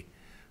NBA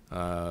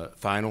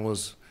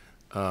finals.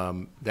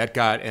 And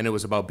it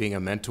was about being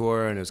a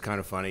mentor, and it's kind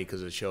of funny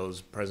because it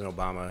shows President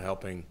Obama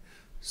helping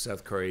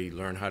Seth Curry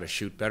learn how to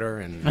shoot better.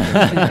 And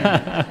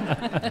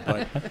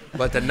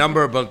but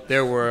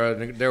there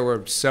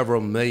were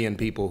several million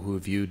people who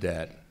viewed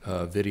that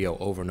video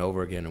over and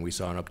over again, and we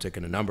saw an uptick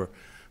in the number.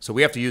 So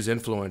we have to use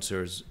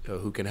influencers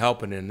who can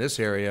help, and in this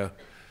area,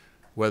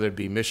 whether it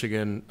be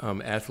Michigan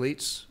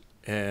athletes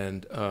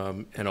and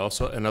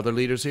other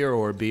leaders here,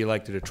 or be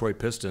like the Detroit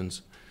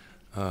Pistons.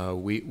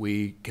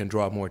 We can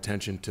draw more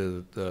attention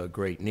to the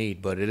great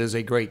need, but it is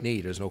a great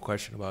need. There's no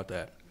question about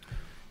that.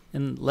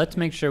 And let's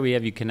make sure we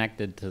have you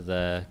connected to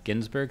the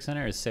Ginsburg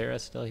Center. Is Sarah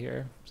still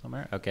here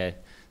somewhere? Okay.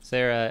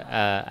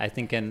 Sarah, I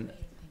think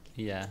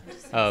yeah.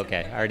 Oh,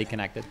 okay. Already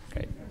connected.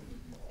 Great.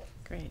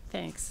 Great,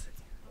 thanks.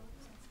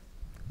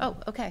 Oh,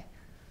 okay.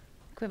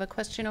 We have a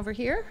question over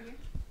here.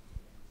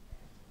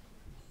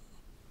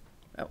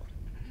 Oh.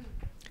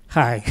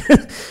 Hi.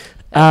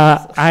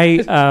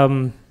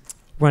 I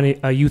run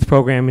a youth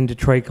program in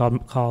Detroit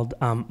called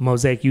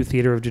Mosaic Youth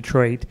Theater of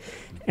Detroit.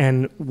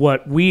 And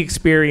what we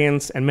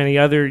experience and many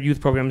other youth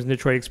programs in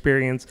Detroit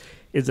experience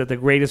is that the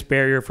greatest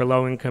barrier for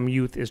low-income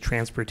youth is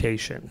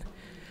transportation.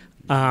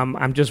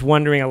 I'm just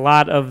wondering, a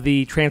lot of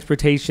the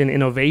transportation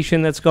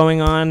innovation that's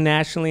going on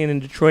nationally and in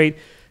Detroit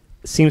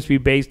seems to be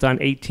based on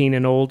 18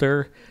 and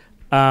older.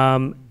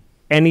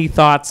 Any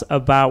thoughts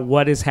about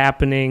what is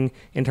happening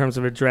in terms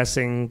of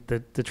addressing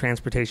the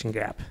transportation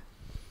gap?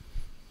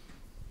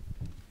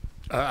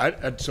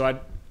 So I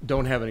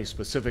don't have any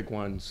specific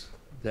ones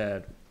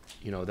that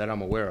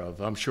I'm aware of.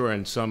 I'm sure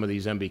in some of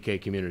these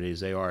MBK communities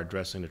they are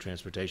addressing the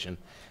transportation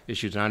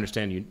issues. And I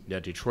understand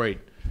that Detroit,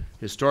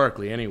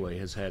 historically anyway,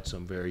 has had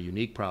some very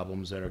unique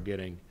problems that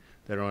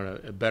are on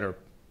a better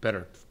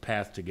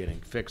path to getting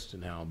fixed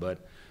now.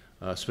 But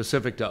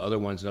specific to other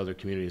ones in other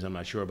communities, I'm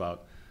not sure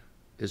about.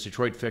 Is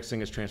Detroit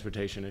fixing its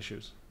transportation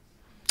issues?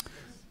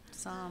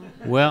 Some.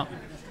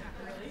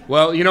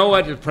 Well, you know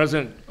what?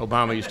 President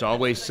Obama used to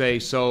always say,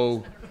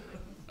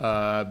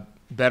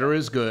 better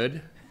is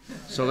good.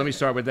 So let me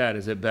start with that.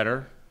 Is it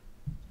better?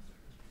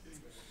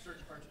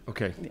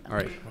 Okay, all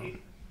right.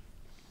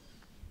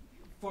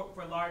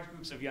 For large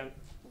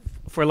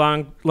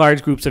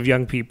groups of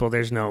young people,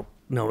 there's no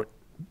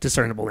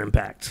discernible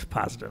impact,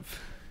 positive.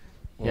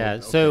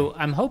 Yeah, so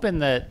I'm hoping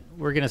that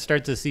we're going to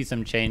start to see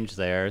some change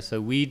there. So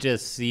we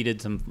just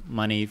seeded some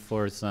money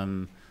for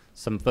some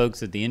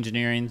folks at the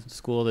engineering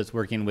school that's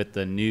working with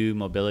the new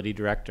mobility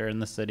director in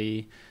the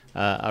city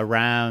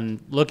around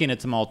looking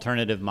at some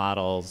alternative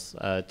models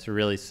to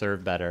really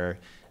serve better.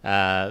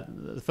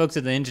 The folks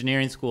at the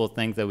engineering school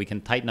think that we can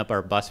tighten up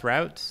our bus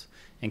routes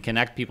and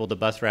connect people to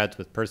bus routes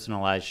with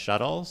personalized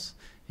shuttles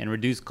and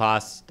reduce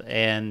costs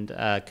and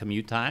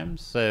commute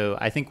times. So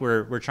I think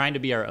we're trying to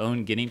be our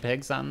own guinea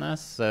pigs on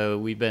this. So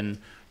we've been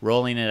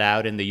rolling it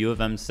out in the U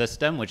of M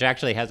system, which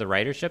actually has a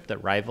ridership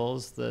that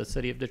rivals the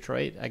city of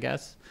Detroit, I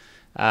guess.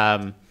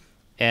 And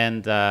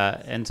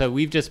so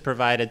we've just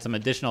provided some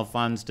additional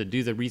funds to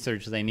do the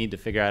research they need to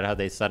figure out how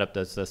they set up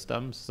those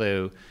systems.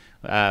 So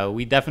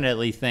we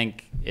definitely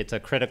think it's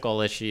a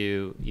critical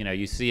issue.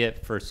 You see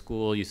it for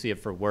school, you see it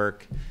for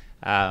work.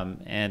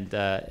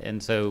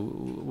 And so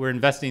we're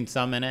investing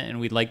some in it, and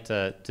we'd like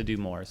to do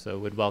more. So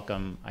we'd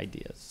welcome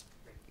ideas.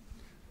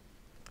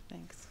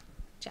 Thanks.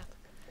 Jeff.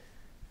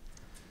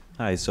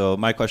 Hi, so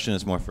my question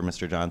is more for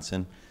Mr.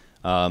 Johnson.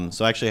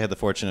 So actually I had the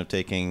fortune of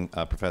taking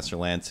Professor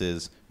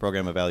Lance's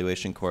program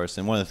evaluation course,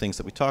 and one of the things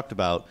that we talked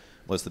about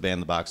was the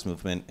ban the box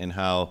movement and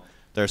how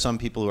there are some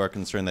people who are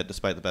concerned that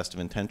despite the best of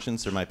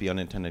intentions, there might be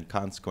unintended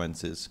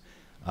consequences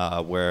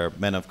where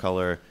men of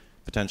color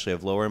potentially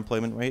have lower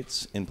employment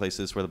rates in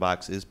places where the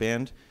box is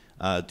banned.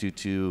 due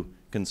to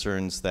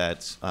concerns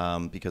that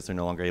because they're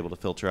no longer able to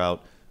filter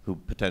out who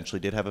potentially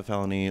did have a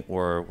felony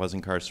or was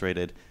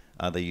incarcerated,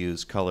 they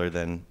use color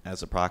then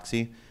as a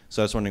proxy.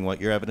 So I was wondering what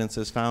your evidence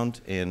has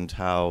found and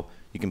how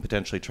you can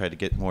potentially try to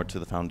get more to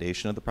the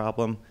foundation of the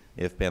problem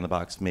if Ban the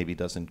Box maybe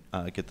doesn't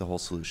get the whole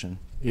solution.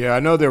 Yeah, I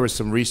know there was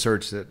some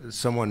research that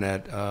someone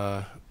at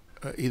I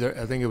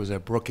think it was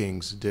at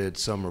Brookings, did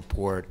some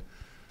report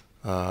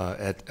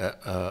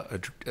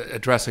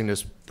addressing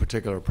this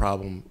particular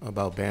problem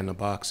about Ban the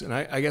Box. And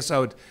I guess I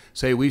would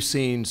say we've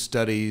seen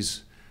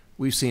studies,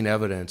 we've seen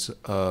evidence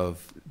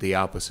of the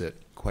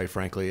opposite, quite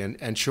frankly.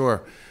 And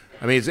sure,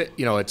 I mean, so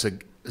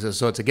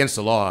it's against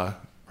the law,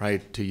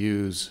 right, to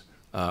use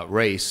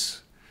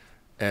race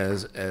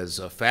as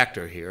a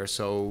factor here.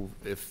 So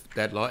if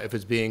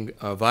it's being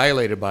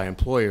violated by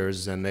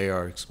employers, then they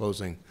are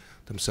exposing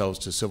themselves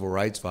to civil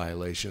rights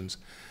violations.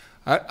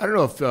 I don't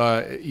know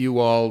if you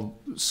all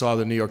saw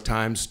the New York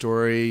Times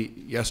story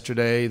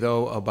yesterday,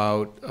 though,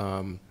 about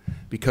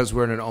because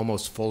we're in an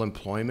almost full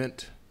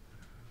employment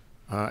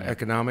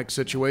economic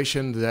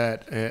situation,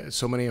 that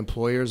so many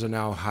employers are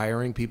now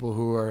hiring people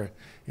who are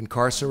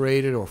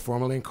incarcerated or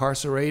formerly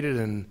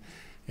incarcerated,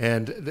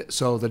 and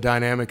so the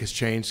dynamic has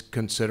changed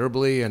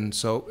considerably, and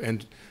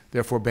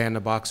therefore Ban the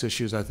Box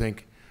issues, I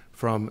think,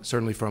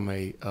 certainly from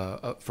a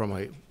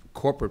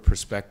corporate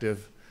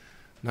perspective,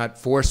 not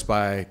forced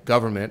by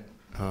government,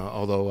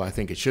 although I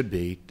think it should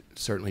be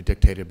certainly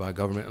dictated by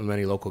government, and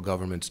many local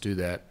governments do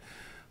that.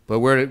 But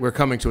we're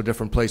coming to a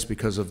different place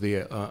because of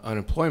the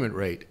unemployment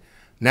rate.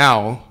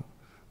 Now,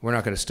 we're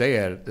not going to stay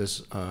at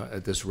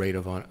this rate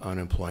of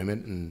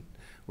unemployment, and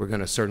we're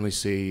going to certainly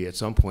see at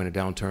some point a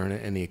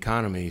downturn in the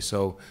economy.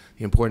 So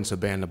the importance of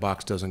Ban the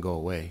Box doesn't go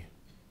away.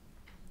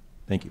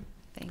 Thank you.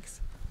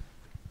 Thanks.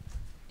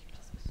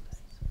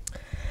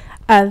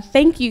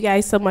 Thank you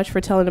guys so much for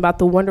telling about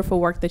the wonderful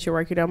work that you're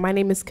working on. My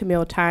name is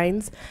Camille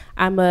Tynes.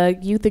 I'm a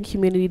youth and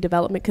community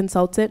development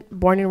consultant,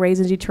 born and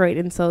raised in Detroit,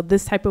 and so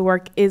this type of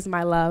work is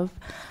my love.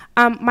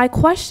 My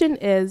question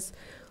is,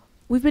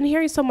 we've been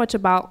hearing so much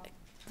about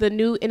the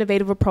new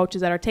innovative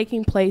approaches that are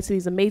taking place in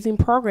these amazing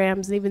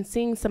programs, and even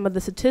seeing some of the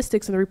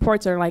statistics and the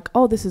reports are like,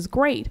 oh, this is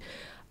great.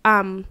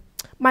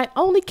 My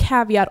only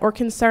caveat or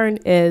concern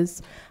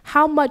is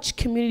how much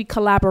community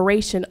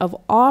collaboration of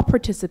all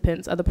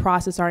participants of the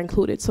process are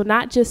included. So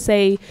not just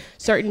say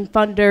certain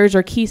funders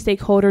or key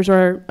stakeholders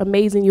or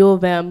amazing U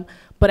of M,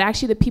 but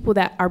actually the people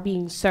that are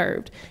being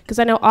served. Because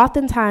I know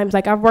oftentimes,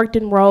 like I've worked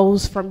in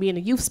roles from being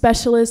a youth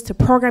specialist to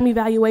program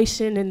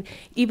evaluation and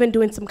even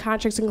doing some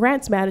contracts and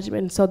grants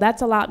management. So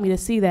that's allowed me to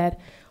see that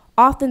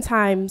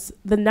oftentimes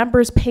the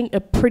numbers paint a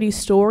pretty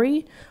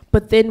story,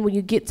 but then when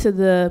you get to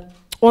the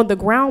on the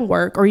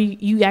groundwork, or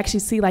you actually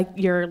see like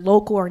your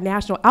local or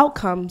national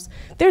outcomes,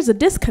 there's a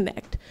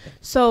disconnect.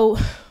 So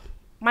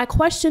my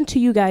question to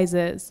you guys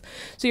is,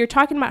 so you're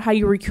talking about how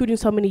you're recruiting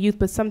so many youth,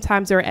 but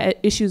sometimes there are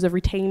issues of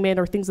retainment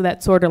or things of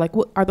that sort, or like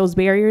what are those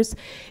barriers?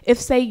 If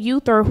say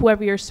youth or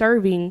whoever you're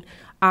serving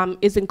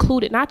is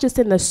included, not just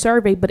in the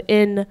survey, but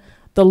in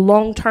the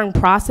long-term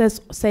process,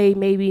 say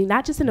maybe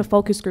not just in a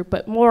focus group,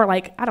 but more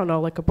like, I don't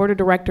know, like a board of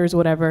directors,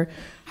 whatever,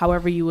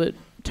 however you would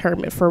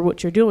term it for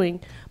what you're doing,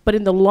 but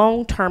in the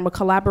long term, a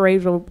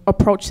collaborative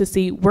approach to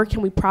see where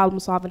can we problem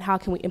solve and how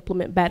can we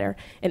implement better?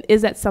 And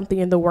is that something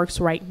in the works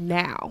right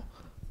now?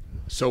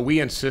 So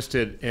we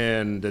insisted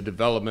in the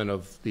development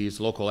of these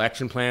local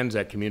action plans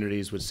that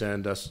communities would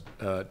send us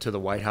to the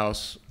White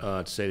House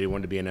to say they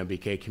wanted to be an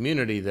MBK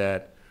community,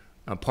 that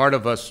part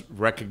of us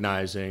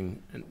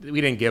recognizing, and we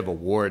didn't give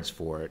awards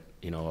for it,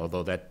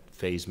 although that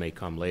phase may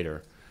come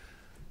later.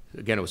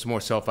 Again, it was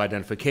more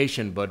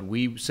self-identification, but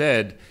we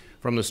said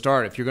from the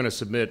start, if you're going to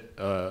submit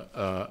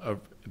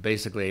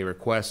basically a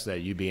request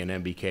that you be an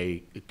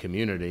MBK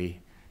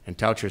community and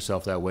tout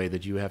yourself that way,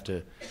 that you have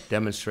to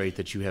demonstrate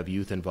that you have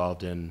youth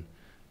involved in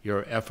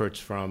your efforts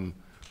from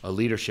a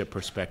leadership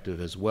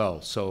perspective as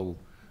well. So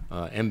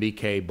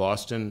MBK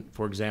Boston,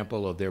 for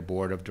example, of their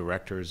board of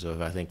directors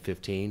of, I think,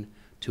 15,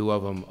 2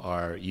 of them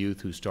are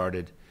youth who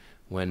started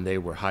when they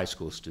were high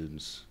school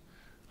students.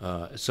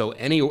 So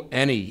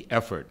any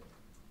effort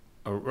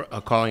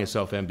calling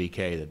itself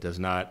MBK that does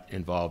not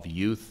involve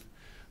youth,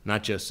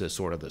 not just as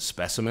sort of the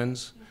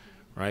specimens,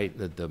 right,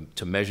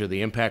 to measure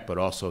the impact, but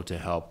also to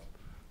help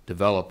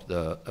develop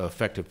the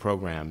effective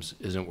programs,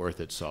 isn't worth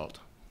its salt.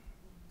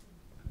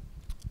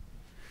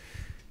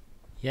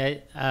 Yeah,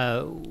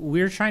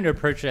 we're trying to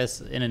approach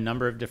this in a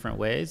number of different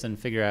ways and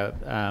figure out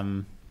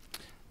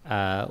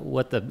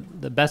what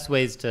the best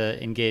ways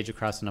to engage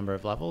across a number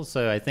of levels.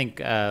 So I think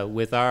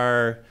with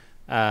our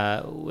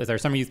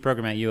summer youth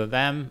program at U of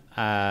M,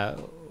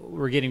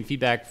 we're getting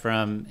feedback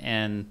from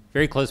and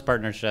very close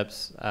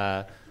partnerships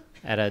at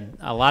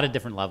a lot of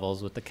different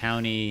levels with the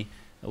county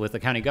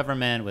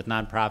government, with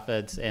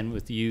nonprofits, and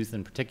with youth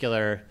in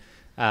particular.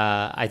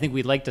 I think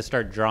we'd like to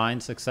start drawing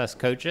success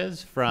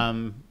coaches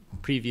from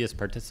previous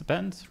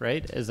participants,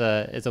 right, as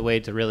a way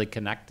to really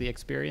connect the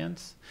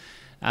experience.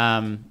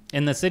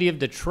 In the city of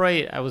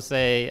Detroit, I would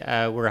say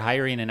we're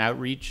hiring an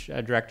outreach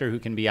director who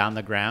can be on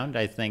the ground.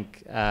 I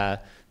think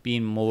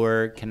being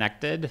more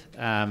connected.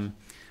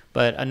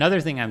 But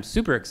another thing I'm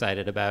super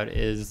excited about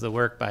is the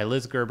work by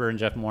Liz Gerber and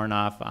Jeff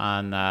Mornoff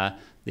on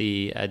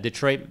the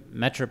Detroit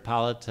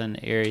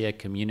Metropolitan Area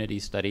Community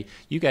Study.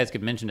 You guys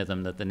could mention to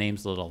them that the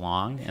name's a little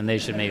long, and they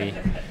should maybe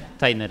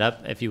tighten it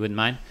up if you wouldn't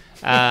mind.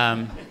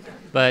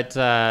 But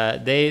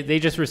they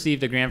just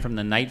received a grant from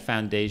the Knight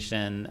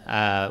Foundation,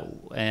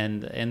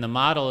 and the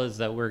model is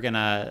that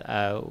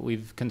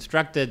we've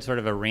constructed sort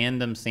of a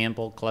random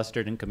sample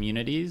clustered in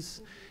communities,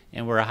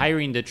 and we're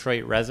hiring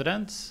Detroit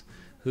residents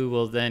who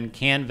will then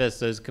canvass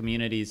those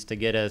communities to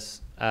get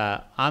us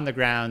on the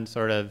ground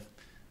sort of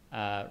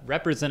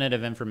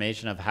representative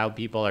information of how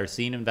people are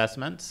seeing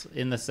investments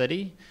in the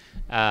city.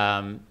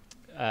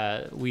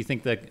 We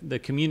think that the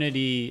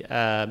community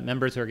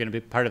members who are going to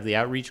be part of the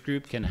outreach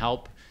group can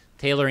help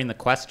tailoring the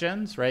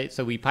questions, right?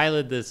 So we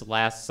piloted this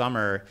last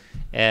summer,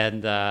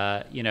 and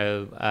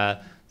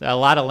a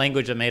lot of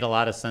language that made a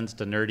lot of sense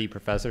to nerdy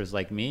professors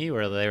like me,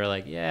 where they were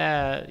like,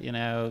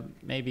 yeah,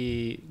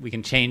 maybe we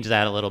can change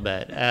that a little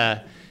bit.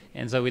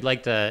 And so we'd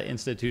like to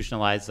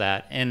institutionalize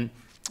that. And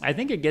I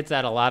think it gets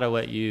at a lot of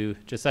what you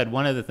just said.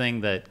 One of the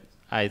things that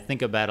I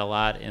think about a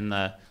lot in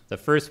the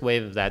first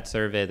wave of that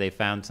survey, they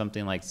found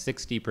something like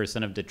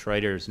 60% of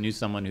Detroiters knew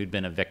someone who'd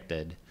been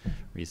evicted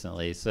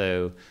recently.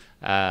 So,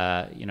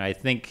 I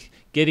think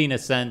getting a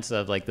sense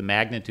of like the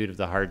magnitude of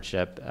the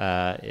hardship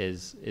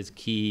is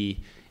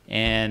key,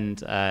 and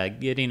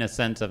getting a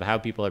sense of how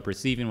people are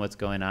perceiving what's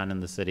going on in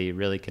the city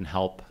really can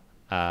help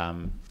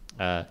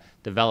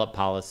develop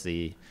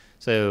policy.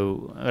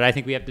 So, but I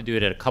think we have to do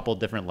it at a couple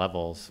different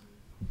levels.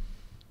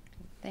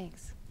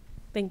 Thanks.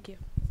 Thank you.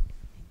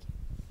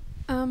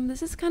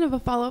 This is kind of a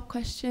follow-up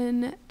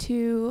question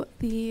to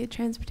the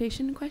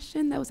transportation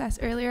question that was asked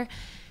earlier,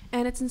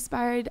 and it's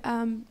inspired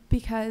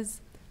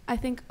because I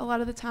think a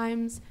lot of the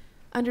times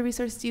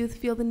under-resourced youth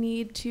feel the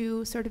need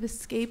to sort of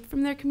escape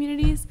from their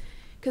communities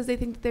because they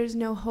think that there's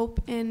no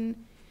hope in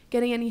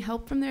getting any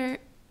help from their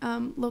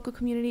local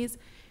communities.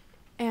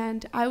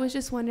 And I was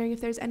just wondering if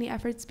there's any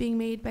efforts being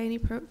made by any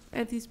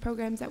of these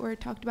programs that were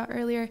talked about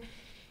earlier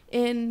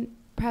in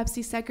perhaps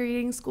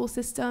desegregating school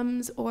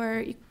systems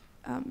or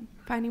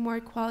finding more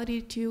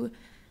equality to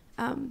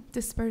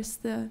disperse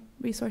the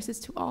resources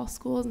to all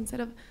schools instead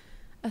of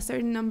a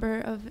certain number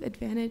of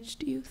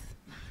advantaged youth.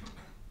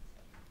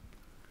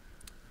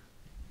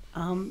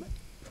 I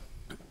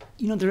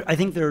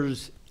think there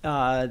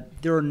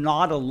are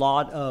not a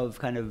lot of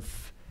kind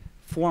of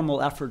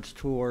formal efforts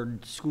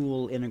toward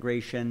school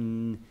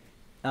integration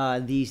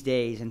these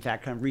days. In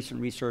fact, kind of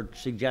recent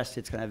research suggests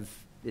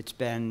it's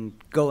been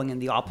going in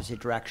the opposite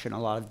direction.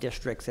 A lot of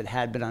districts that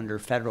had been under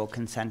federal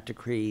consent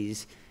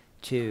decrees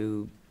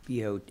to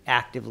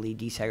actively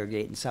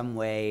desegregate in some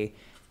way,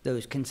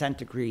 those consent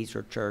decrees,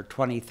 which are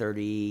 20,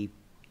 30,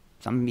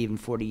 some even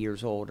 40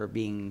 years old, are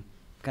being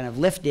kind of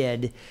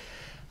lifted.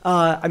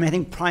 I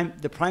think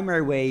the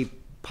primary way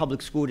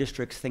public school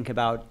districts think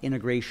about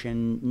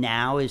integration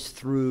now is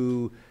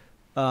through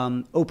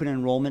open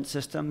enrollment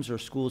systems or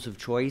schools of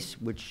choice,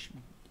 which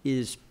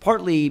is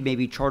partly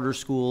maybe charter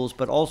schools,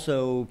 but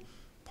also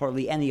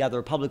partly any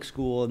other public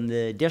school in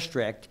the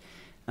district.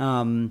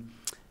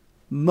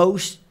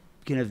 Most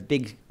kind of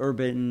big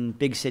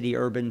city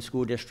urban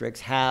school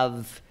districts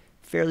have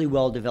fairly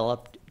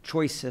well-developed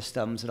choice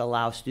systems that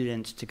allow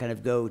students to kind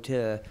of go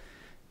to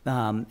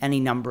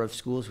any number of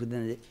schools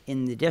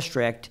in the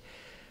district.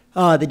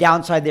 The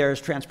downside there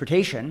is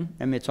transportation.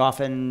 I mean, it's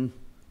often,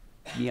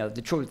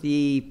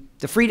 the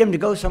freedom to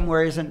go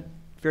somewhere isn't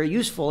very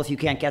useful if you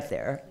can't get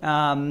there.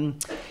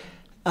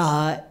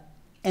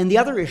 And the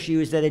other issue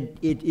is that it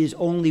is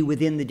only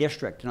within the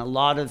district, and a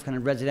lot of kind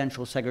of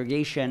residential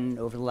segregation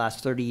over the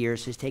last 30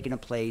 years has taken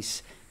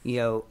place,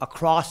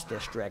 across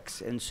districts.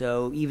 And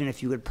so even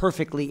if you would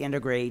perfectly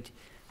integrate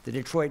the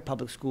Detroit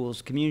Public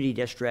Schools community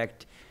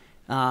district,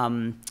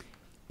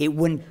 it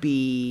wouldn't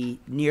be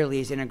nearly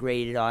as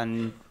integrated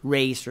on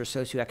race or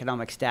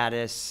socioeconomic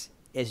status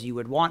as you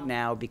would want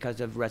now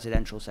because of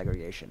residential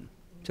segregation.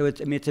 So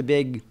it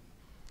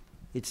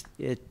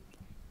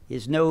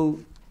is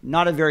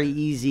not a very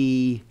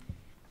easy,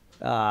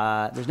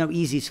 there's no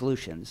easy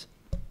solutions.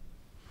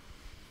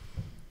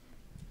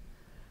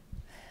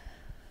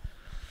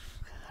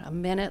 A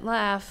minute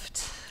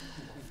left.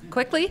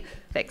 Quickly?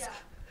 Thanks.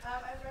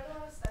 I've read a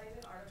lot of studies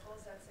and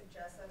articles that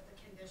suggest that the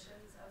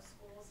conditions of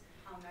schools,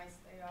 how nice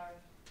they are,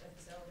 the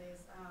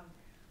facilities,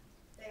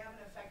 they have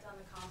an effect on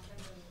the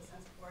confidence and the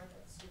sense of worth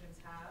that the students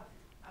have.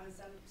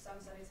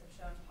 Some studies have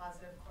shown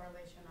positive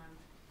correlation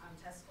on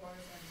test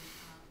scores and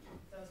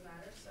those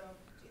matters. So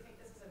do you think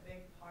this is a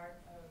big part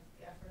of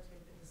the efforts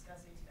we've been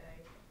discussing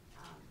today,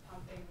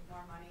 pumping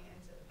more money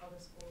into the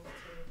public schools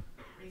to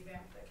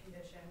revamp the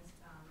conditions,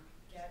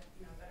 get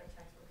better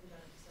textbook and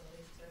better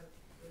facilities to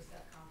boost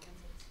that confidence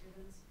of the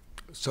students?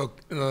 So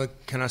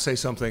can I say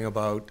something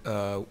about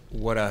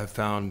what I have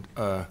found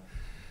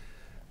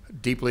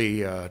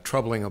deeply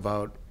troubling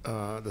about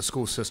the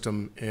school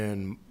system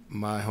in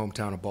my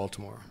hometown of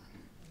Baltimore?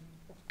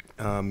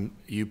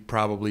 You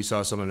probably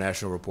saw some of the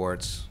national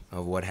reports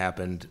of what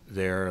happened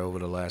there over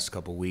the last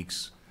couple of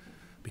weeks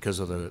because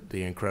of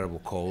the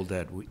incredible cold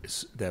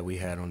that we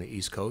had on the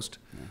East Coast.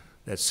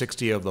 That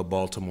 60 of the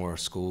Baltimore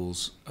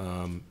schools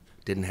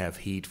didn't have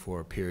heat for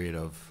a period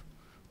of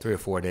 3 or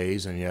 4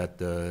 days, and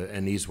yet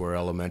and these were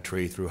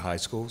elementary through high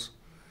schools.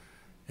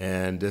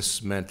 And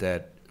this meant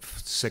that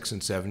 6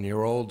 and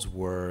 7-year-olds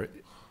were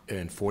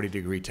in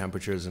 40-degree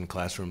temperatures in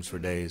classrooms for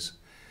days.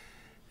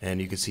 And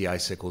you could see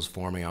icicles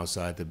forming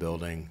outside the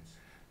building.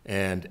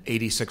 And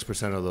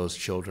 86% of those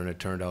children, it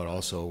turned out,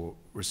 also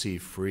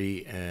received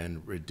free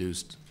and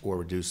reduced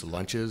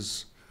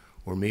lunches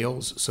or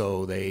meals,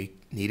 so they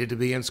needed to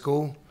be in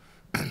school.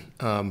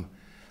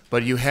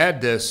 But you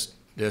had this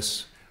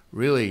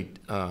really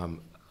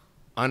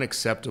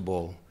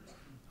unacceptable,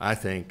 I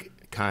think,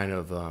 kind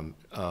of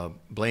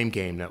blame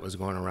game that was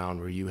going around,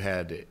 where you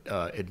had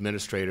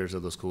administrators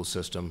of the school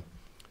system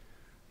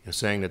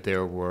saying that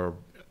there were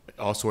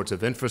all sorts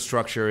of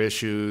infrastructure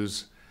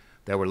issues,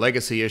 there were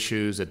legacy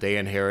issues that they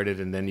inherited,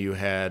 and then you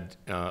had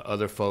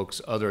other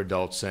folks, other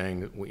adults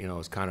saying,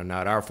 it's kind of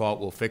not our fault,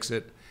 we'll fix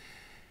it.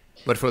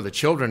 But for the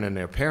children and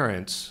their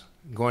parents,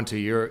 going to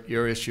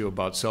your issue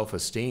about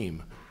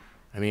self-esteem,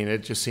 I mean, it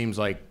just seems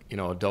like,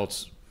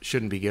 adults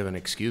shouldn't be given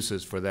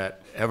excuses for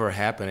that ever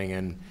happening,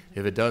 and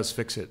if it does,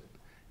 fix it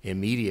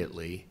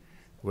immediately,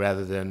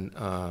 rather than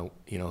 4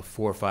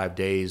 or 5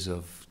 days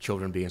of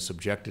children being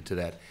subjected to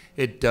that.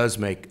 It does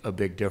make a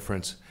big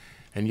difference.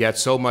 And yet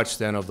so much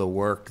then of the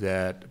work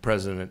that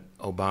President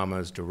Obama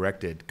has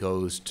directed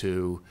goes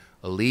to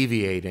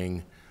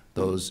alleviating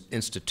those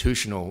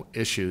institutional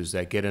issues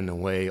that get in the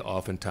way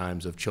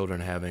oftentimes of children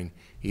having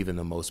even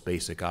the most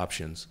basic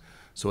options.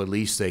 So at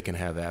least they can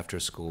have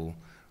after-school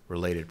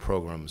related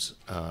programs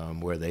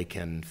where they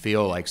can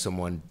feel like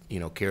someone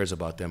cares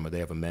about them, or they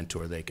have a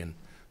mentor they can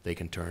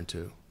turn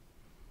to.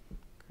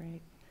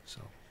 Great.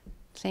 So,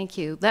 thank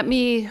you. Let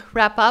me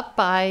wrap up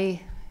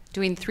by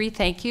doing 3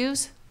 thank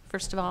yous.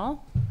 First of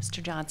all,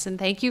 Mr. Johnson,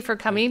 thank you for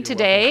coming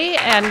today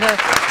and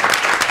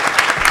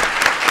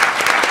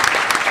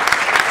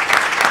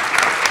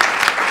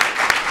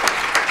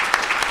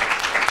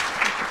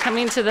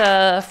coming to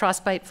the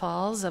Frostbite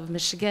Falls of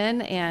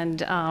Michigan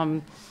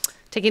and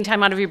taking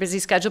time out of your busy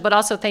schedule, but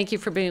also thank you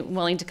for being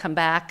willing to come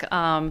back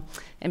and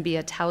be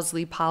a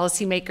Towsley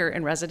policymaker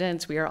and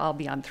residents. We are all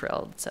beyond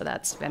thrilled, so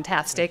that's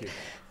fantastic.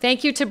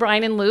 Thank you to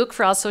Brian and Luke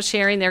for also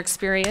sharing their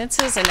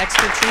experiences and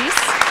expertise.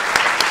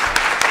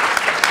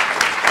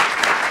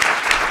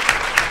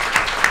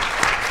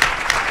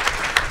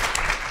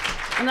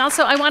 And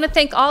also, I want to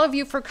thank all of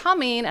you for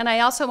coming, and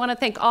I also want to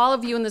thank all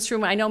of you in this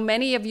room. I know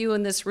many of you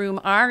in this room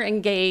are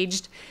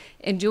engaged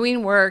in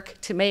doing work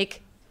to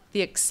make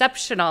the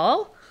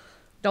exceptional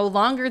no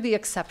longer the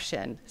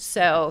exception.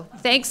 So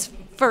thanks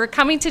for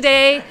coming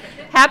today.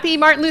 Happy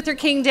Martin Luther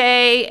King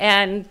Day,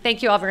 and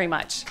thank you all very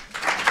much.